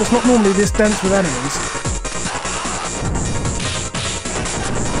swear to God it's not normally this dense with enemies.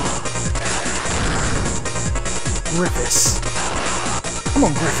 Griffiths. Come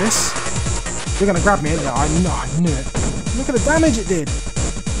on, Griffiths. You're going to grab me, ain't you? I knew it. Look at the damage it did.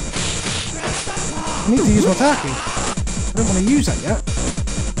 I need to use my turkey. I don't want to use that yet.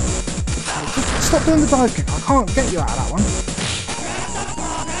 Just stop doing the dive kick. I can't get you out of that one.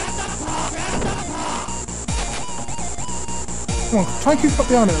 Come on, try and keep up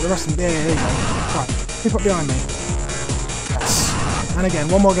behind me like the rest of them. Yeah, there you go. Right, keep up behind me. Yes. And again,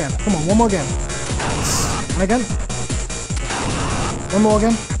 one more again. Come on, one more again. Yes. And again. One more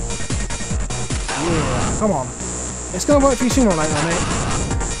again. Yeah, come on. It's going to work for you sooner or later, mate.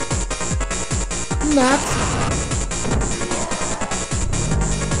 Nat.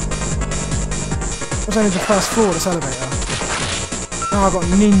 That was only the first floor of this elevator. Now I've got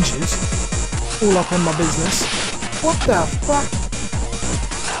ninjas all up on my business. What the fuck?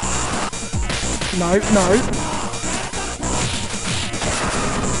 No, no.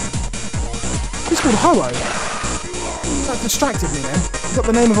 He's called Ho-Oh. That distracted me then. He got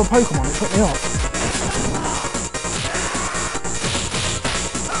the name of a Pokemon, it put me off.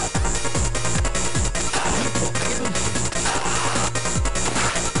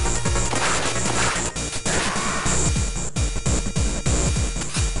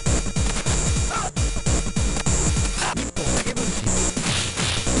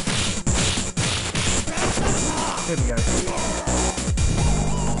 There we go.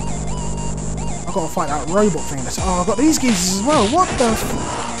 I've got to fight that robot thing. Oh, I've got these geezers as well. What the f... I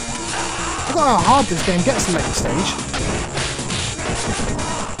forgot how hard this game gets in the later stage.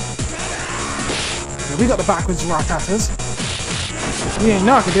 Yeah, we got the backwards Ratatas. You didn't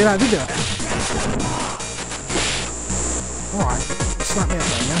know I could do that, did you? Alright, slap me up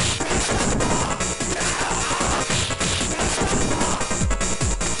then, yeah?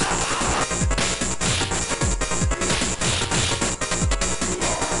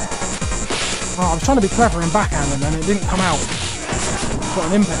 Oh, I was trying to be clever and backhand and then it didn't come out. Got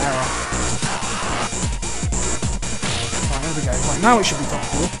an input error. Right, there we go. Right, now it should be top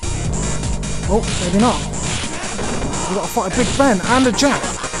four. Oh, maybe not. We've got to fight a Big Ben and a Jack.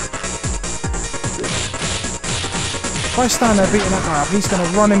 If I stand there beating that guy up, he's going to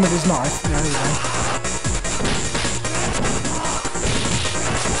run in with his knife. Yeah, there you go.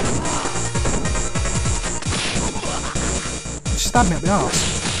 Just stab me up the arse.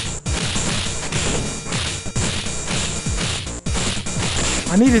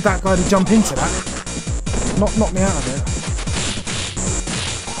 I needed that guy to jump into that, not knock me out of it.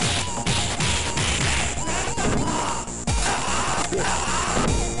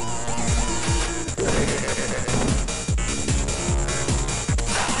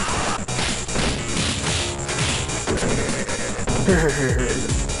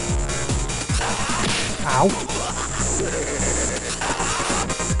 Ow.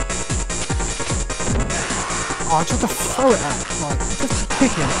 Oh, I tried to throw it at him. Right, just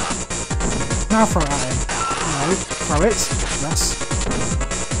pick him. Now throw it at him. No, throw it. Yes.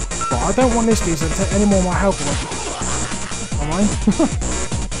 But I don't want this geezer to take any more of my health away. Am I?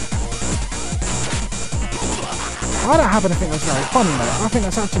 I don't happen to think that's very funny, mate. I think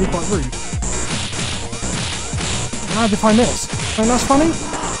that's actually quite rude. And how do you find this? Think that's funny?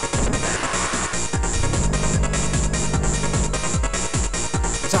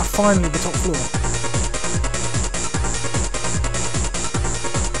 finally the top floor.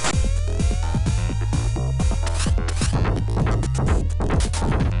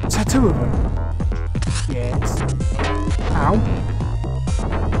 Is there two of them? Yes. Ow.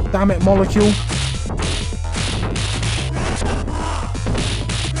 Damn it, molecule.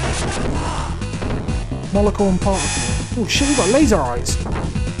 Molecule and particle. Oh shit, we've got laser eyes.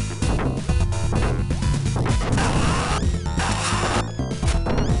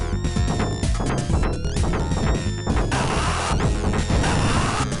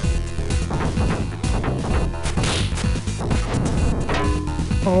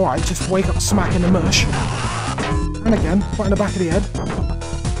 Alright, just wake up smack in the mush. And again, right in the back of the head.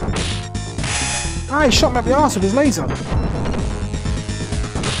 Ah, he shot me up the arse with his laser. I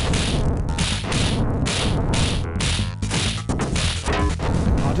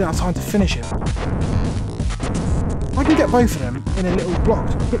didn't have time to finish him. If I can get both of them in a little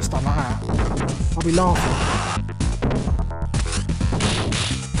blocked hit stun like that, I'll be laughing.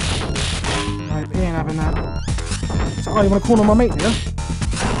 Right, he ain't having that. So, oh, you want to corner my mate, do you?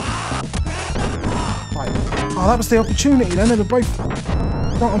 Right. Oh, that was the opportunity then. They were both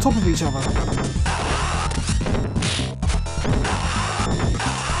right on top of each other.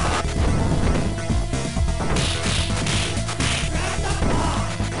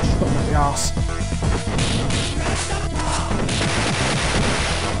 Arse.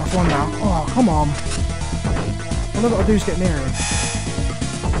 I've won now. Oh, come on. All I've got to do is get near him.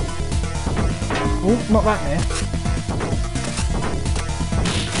 Oh, not that near.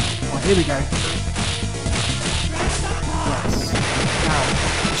 Right, here we go. Yes. Now,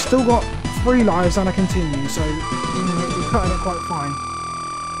 we've still got 3 lives and a continue, so we're cutting it quite fine.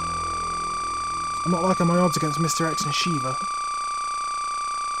 I'm not liking my odds against Mr. X and Shiva.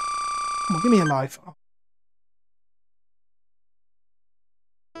 Come on, give me a life.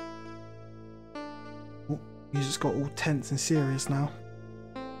 Oh, you just got all tense and serious now.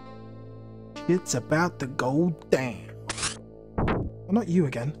 It's about to go down. Well, not you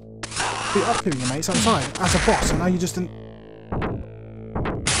again. Beat up who, you mates outside as a boss, and now you just didn't.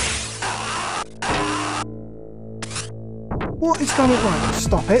 What is going on?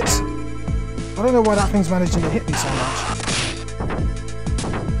 Stop it! I don't know why that thing's managing to hit me so much.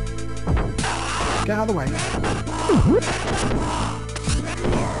 Get out of the way.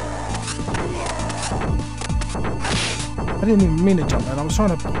 I didn't even mean to jump then, I was trying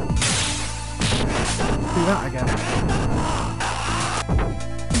to do that again.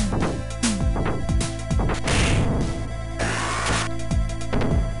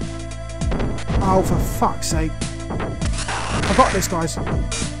 Oh, for fuck's sake. I got this, guys.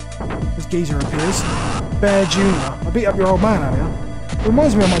 This geezer appears. Bear Jr. I beat up your old man earlier. It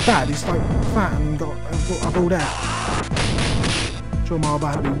reminds me of my dad, he's like fat and got a bald head. I'm sure my old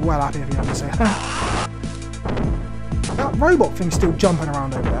man would be well happy if he had to say that. That robot thing's still jumping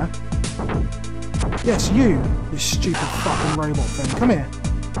around over there. Yes, you stupid fucking robot thing. Come here.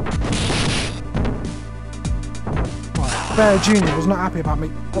 Right, Bear Jr. was not happy about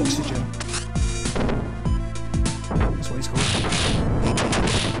me. Oxygen. That's what he's called.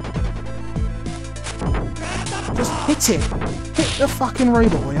 Just hit it. Hit the fucking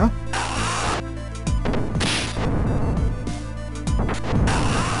robot, will ya?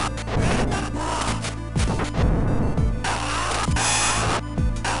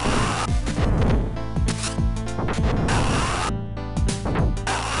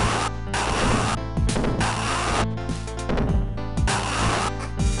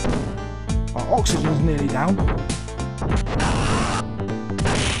 Our oxygen's nearly down.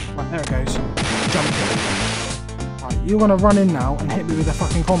 Right, there it goes. Jump it. Right, you want to run in now and hit me with a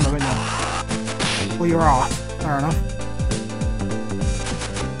fucking combo, ain't you? Well, you're off. Fair enough.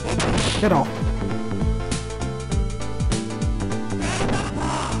 Get off.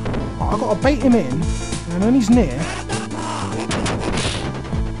 Right, I've got to bait him in, and when he's near,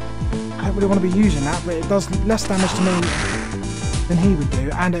 I don't really want to be using that, but it does less damage to me than he would do,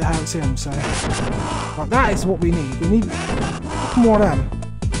 and it hurts him, so... Right, that is what we need. We need more of them.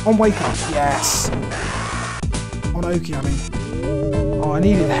 On Wake Up. Yes! On Oki, I mean. Oh, I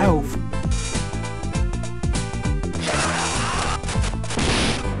needed health.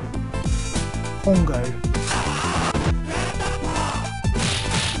 Pongo.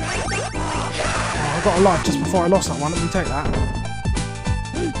 Oh, I got a life just before I lost that one. Let me take that.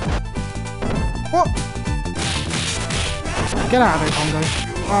 What? Get out of it, Pongo.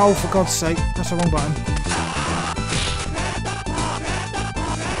 Oh, for God's sake. That's the wrong button.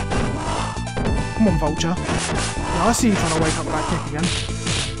 Come on, Vulture. Yeah, I see you trying to wake up with that kick again.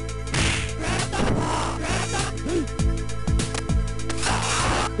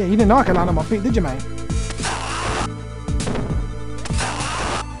 Yeah, you didn't know I could land on my feet, did you, mate?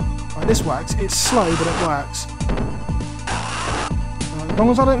 Right, this works. It's slow, but it works. Right, as long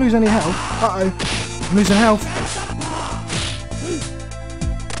as I don't lose any health. Uh-oh. I'm losing health.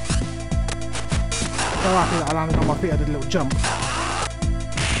 So happy that I landed on my feet. I did a little jump.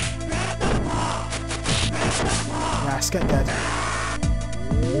 Yes, get dead.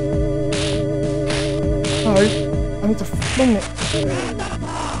 No, I need to fling it.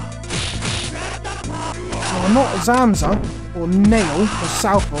 No, not Zamza, or Nail, or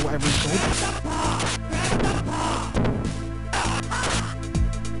South, or whatever it's called.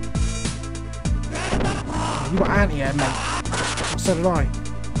 You got anti-air, mate. So did I.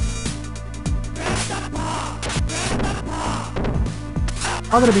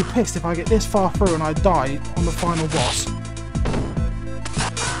 I'm gonna be pissed if I get this far through and I die on the final boss.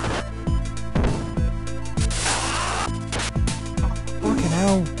 Fucking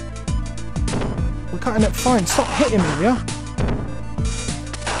hell. We're cutting it fine. Stop hitting me, will ya?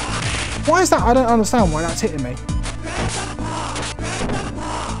 Why is that? I don't understand why that's hitting me.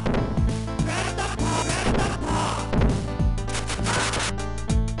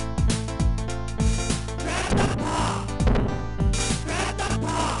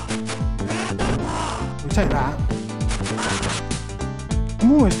 Take that.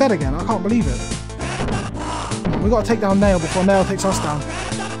 I'm almost dead again, I can't believe it. We've got to take down Nail before Nail takes us down.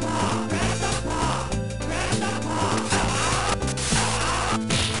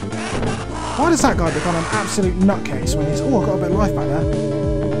 Why does that guy become an absolute nutcase when he's... Oh, I've got a bit of life back there.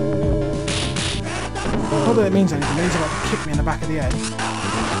 Not that it means anything, but he's about to kick me in the back of the head.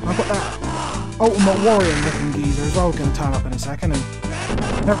 I've got that Ultimate Warrior looking geezer as well going to turn up in a second, and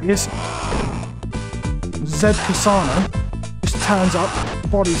there he is. Zed Kasano just turns up,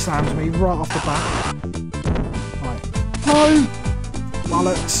 body slams me right off the bat. Right. No!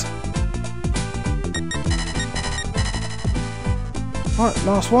 Bollocks. Right,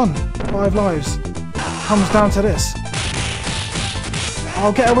 last one. 5 lives. Comes down to this.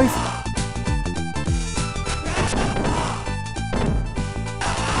 I'll get away from...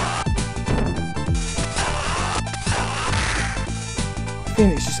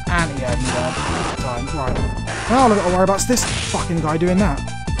 Phoenix just anti-aired me there. Right. Now all I've got to worry about is this fucking guy doing that.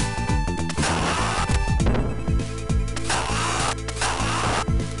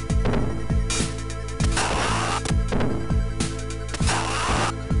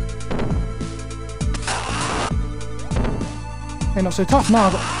 Ain't not so tough now.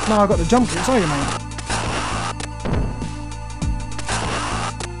 I've got the jump kicks, are you, mate?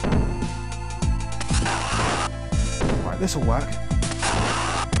 Right, this'll work.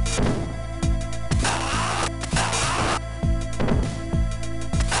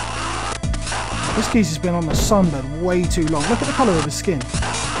 This geezer's been on the sunbed way too long. Look at the colour of his skin.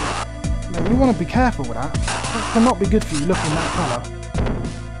 Now, you want to be careful with that. That cannot be good for you looking that colour.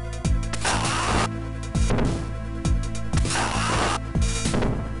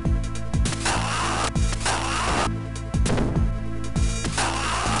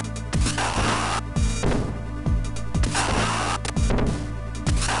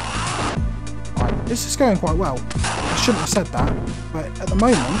 Right, this is going quite well. I shouldn't have said that, but at the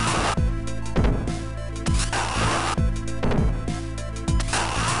moment...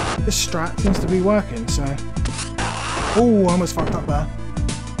 This strat seems to be working, so... Oh, I almost fucked up there.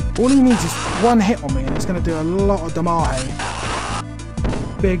 All he needs is one hit on me and it's going to do a lot of damage.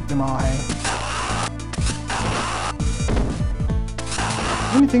 Big damage.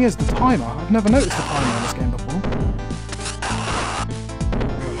 The only thing is the timer. I've never noticed the timer in this game before.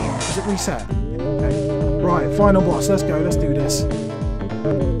 Does it reset? Okay. Right, final boss. Let's go. Let's do this.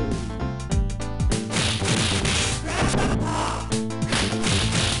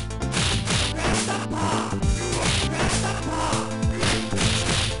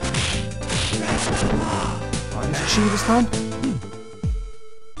 This time?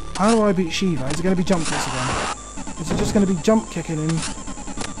 How do I beat Shiva? Is it going to be jump kicks again? Is it just going to be jump kicking him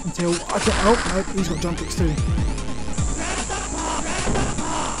until I get... Oh, no, he's got jump kicks too.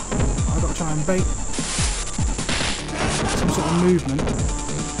 I've got to try and bait some sort of movement.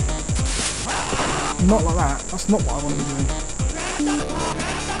 Not like that. That's not what I want to be doing.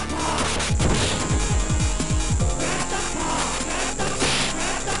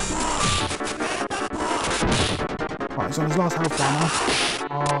 He's on his last health bar now.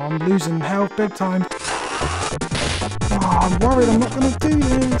 Oh, I'm losing health big time. Oh, I'm worried I'm not going to do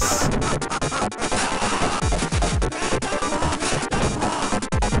this.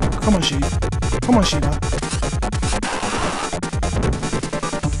 Come on, Shiva. Come on, Shiva.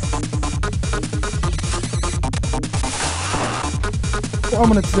 What I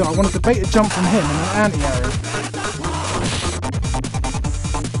wanted to do. I wanted to bait a jump from him and an anti-air.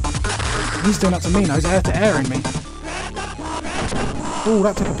 He's doing that to me now. He's air to airing me. Oh,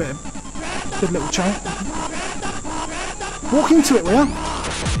 that took a bit of good little chunk. Walk into it, will ya?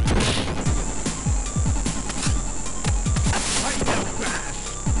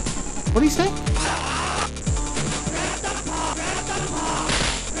 What do you say?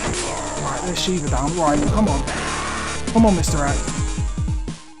 Right, there's Shiva down. Right, come on. Come on, Mr. Act.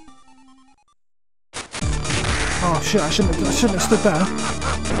 Oh shit, I shouldn't have stood there.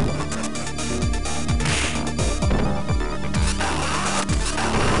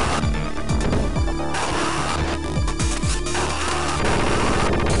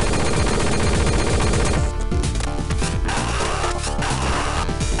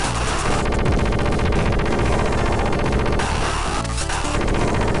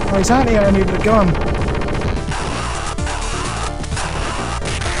 Oh, he's anti-airing me with a gun.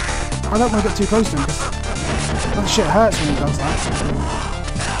 I don't want to get too close to him because that shit hurts when he does that.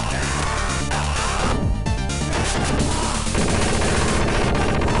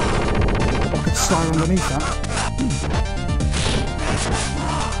 I could slide underneath that.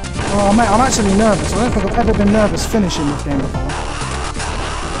 Oh mate, I'm actually nervous. I don't think I've ever been nervous finishing this game before.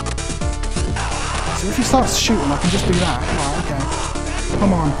 So if he starts shooting, I can just do that. Right, okay.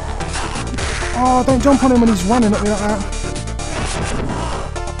 Come on. Oh, don't jump on him when he's running at me like that.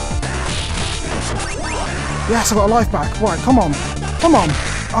 Yes, I got a life back. Right, come on. Come on.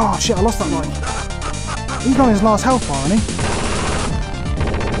 Oh shit, I lost that life. He's on his last health bar, isn't he?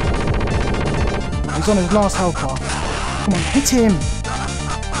 He's on his last health bar. Come on, hit him.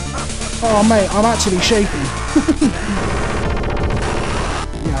 Oh mate, I'm actually shaking.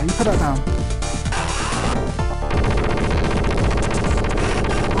 Yeah, you put that down.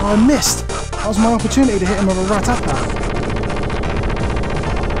 Oh, I missed. That was my opportunity to hit him with a rat-a-tat.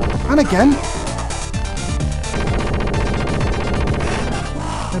 And again.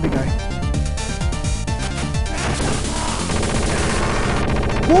 There we go.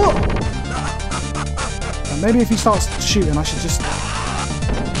 What? And maybe if he starts shooting, I should just...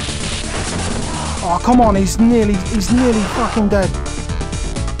 Oh, come on, he's nearly fucking dead.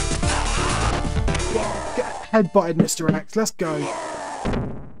 Get headbutted, Mr. X. Let's go.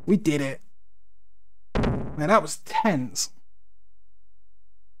 We did it. Man, that was tense.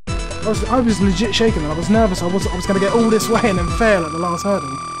 I was legit shaking. I was nervous. I was going to get all this way and then fail at the last hurdle.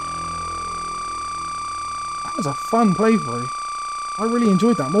 That was a fun playthrough. I really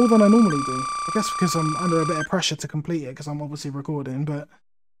enjoyed that more than I normally do. I guess because I'm under a bit of pressure to complete it because I'm obviously recording, but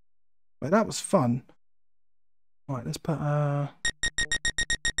that was fun. Right, let's put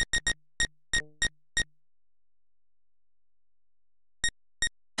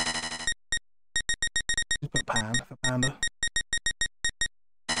just put pan for panda.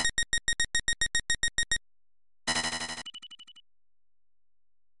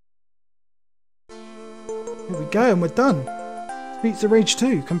 Here we go, and we're done. Streets of Rage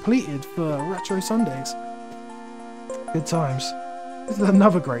 2 completed for Retro Sundays. Good times. This is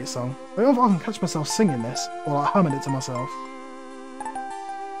another great song. I don't know if I can catch myself singing this, or like humming it to myself.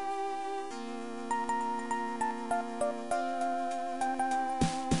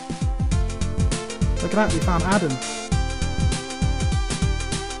 Look at that, we found Adam.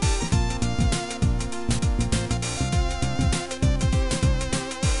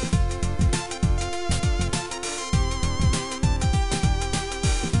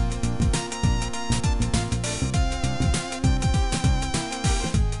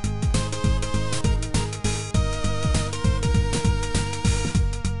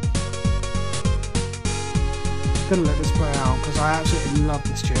 Gonna let this play out because I absolutely love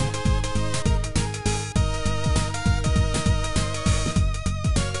this tune.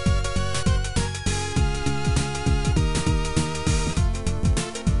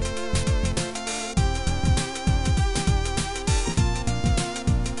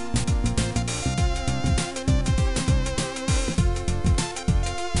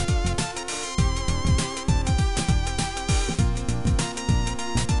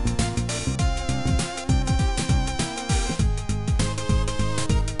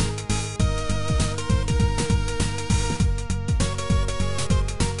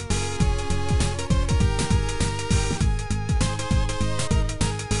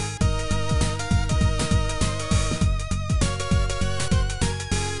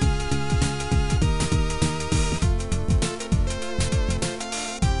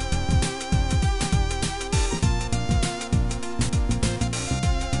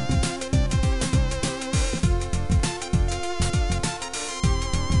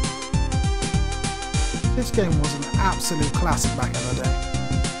 This game was an absolute classic back in the day.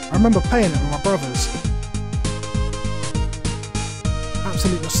 remember playing it with my brothers.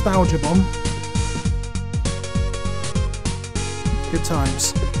 Absolute nostalgia bomb. Good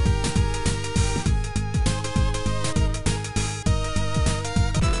times.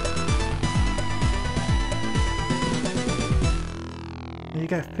 There you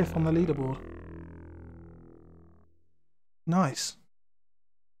go, 5th on the leaderboard. Nice.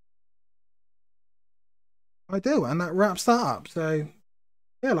 I do, and that wraps that up. So,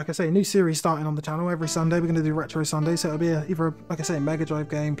 yeah, like I say, new series starting on the channel every Sunday. We're going to do Retro Sunday, so it'll be either, like I say, a Mega Drive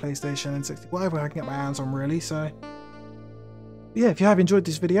game, PlayStation, N60, whatever I can get my hands on, really. So, yeah, if you have enjoyed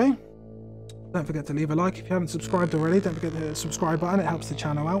this video, don't forget to leave a like. If you haven't subscribed already, don't forget to hit the subscribe button. It helps the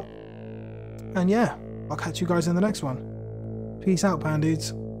channel out. And yeah, I'll catch you guys in the next one. Peace out, Pan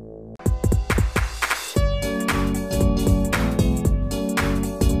Dudes.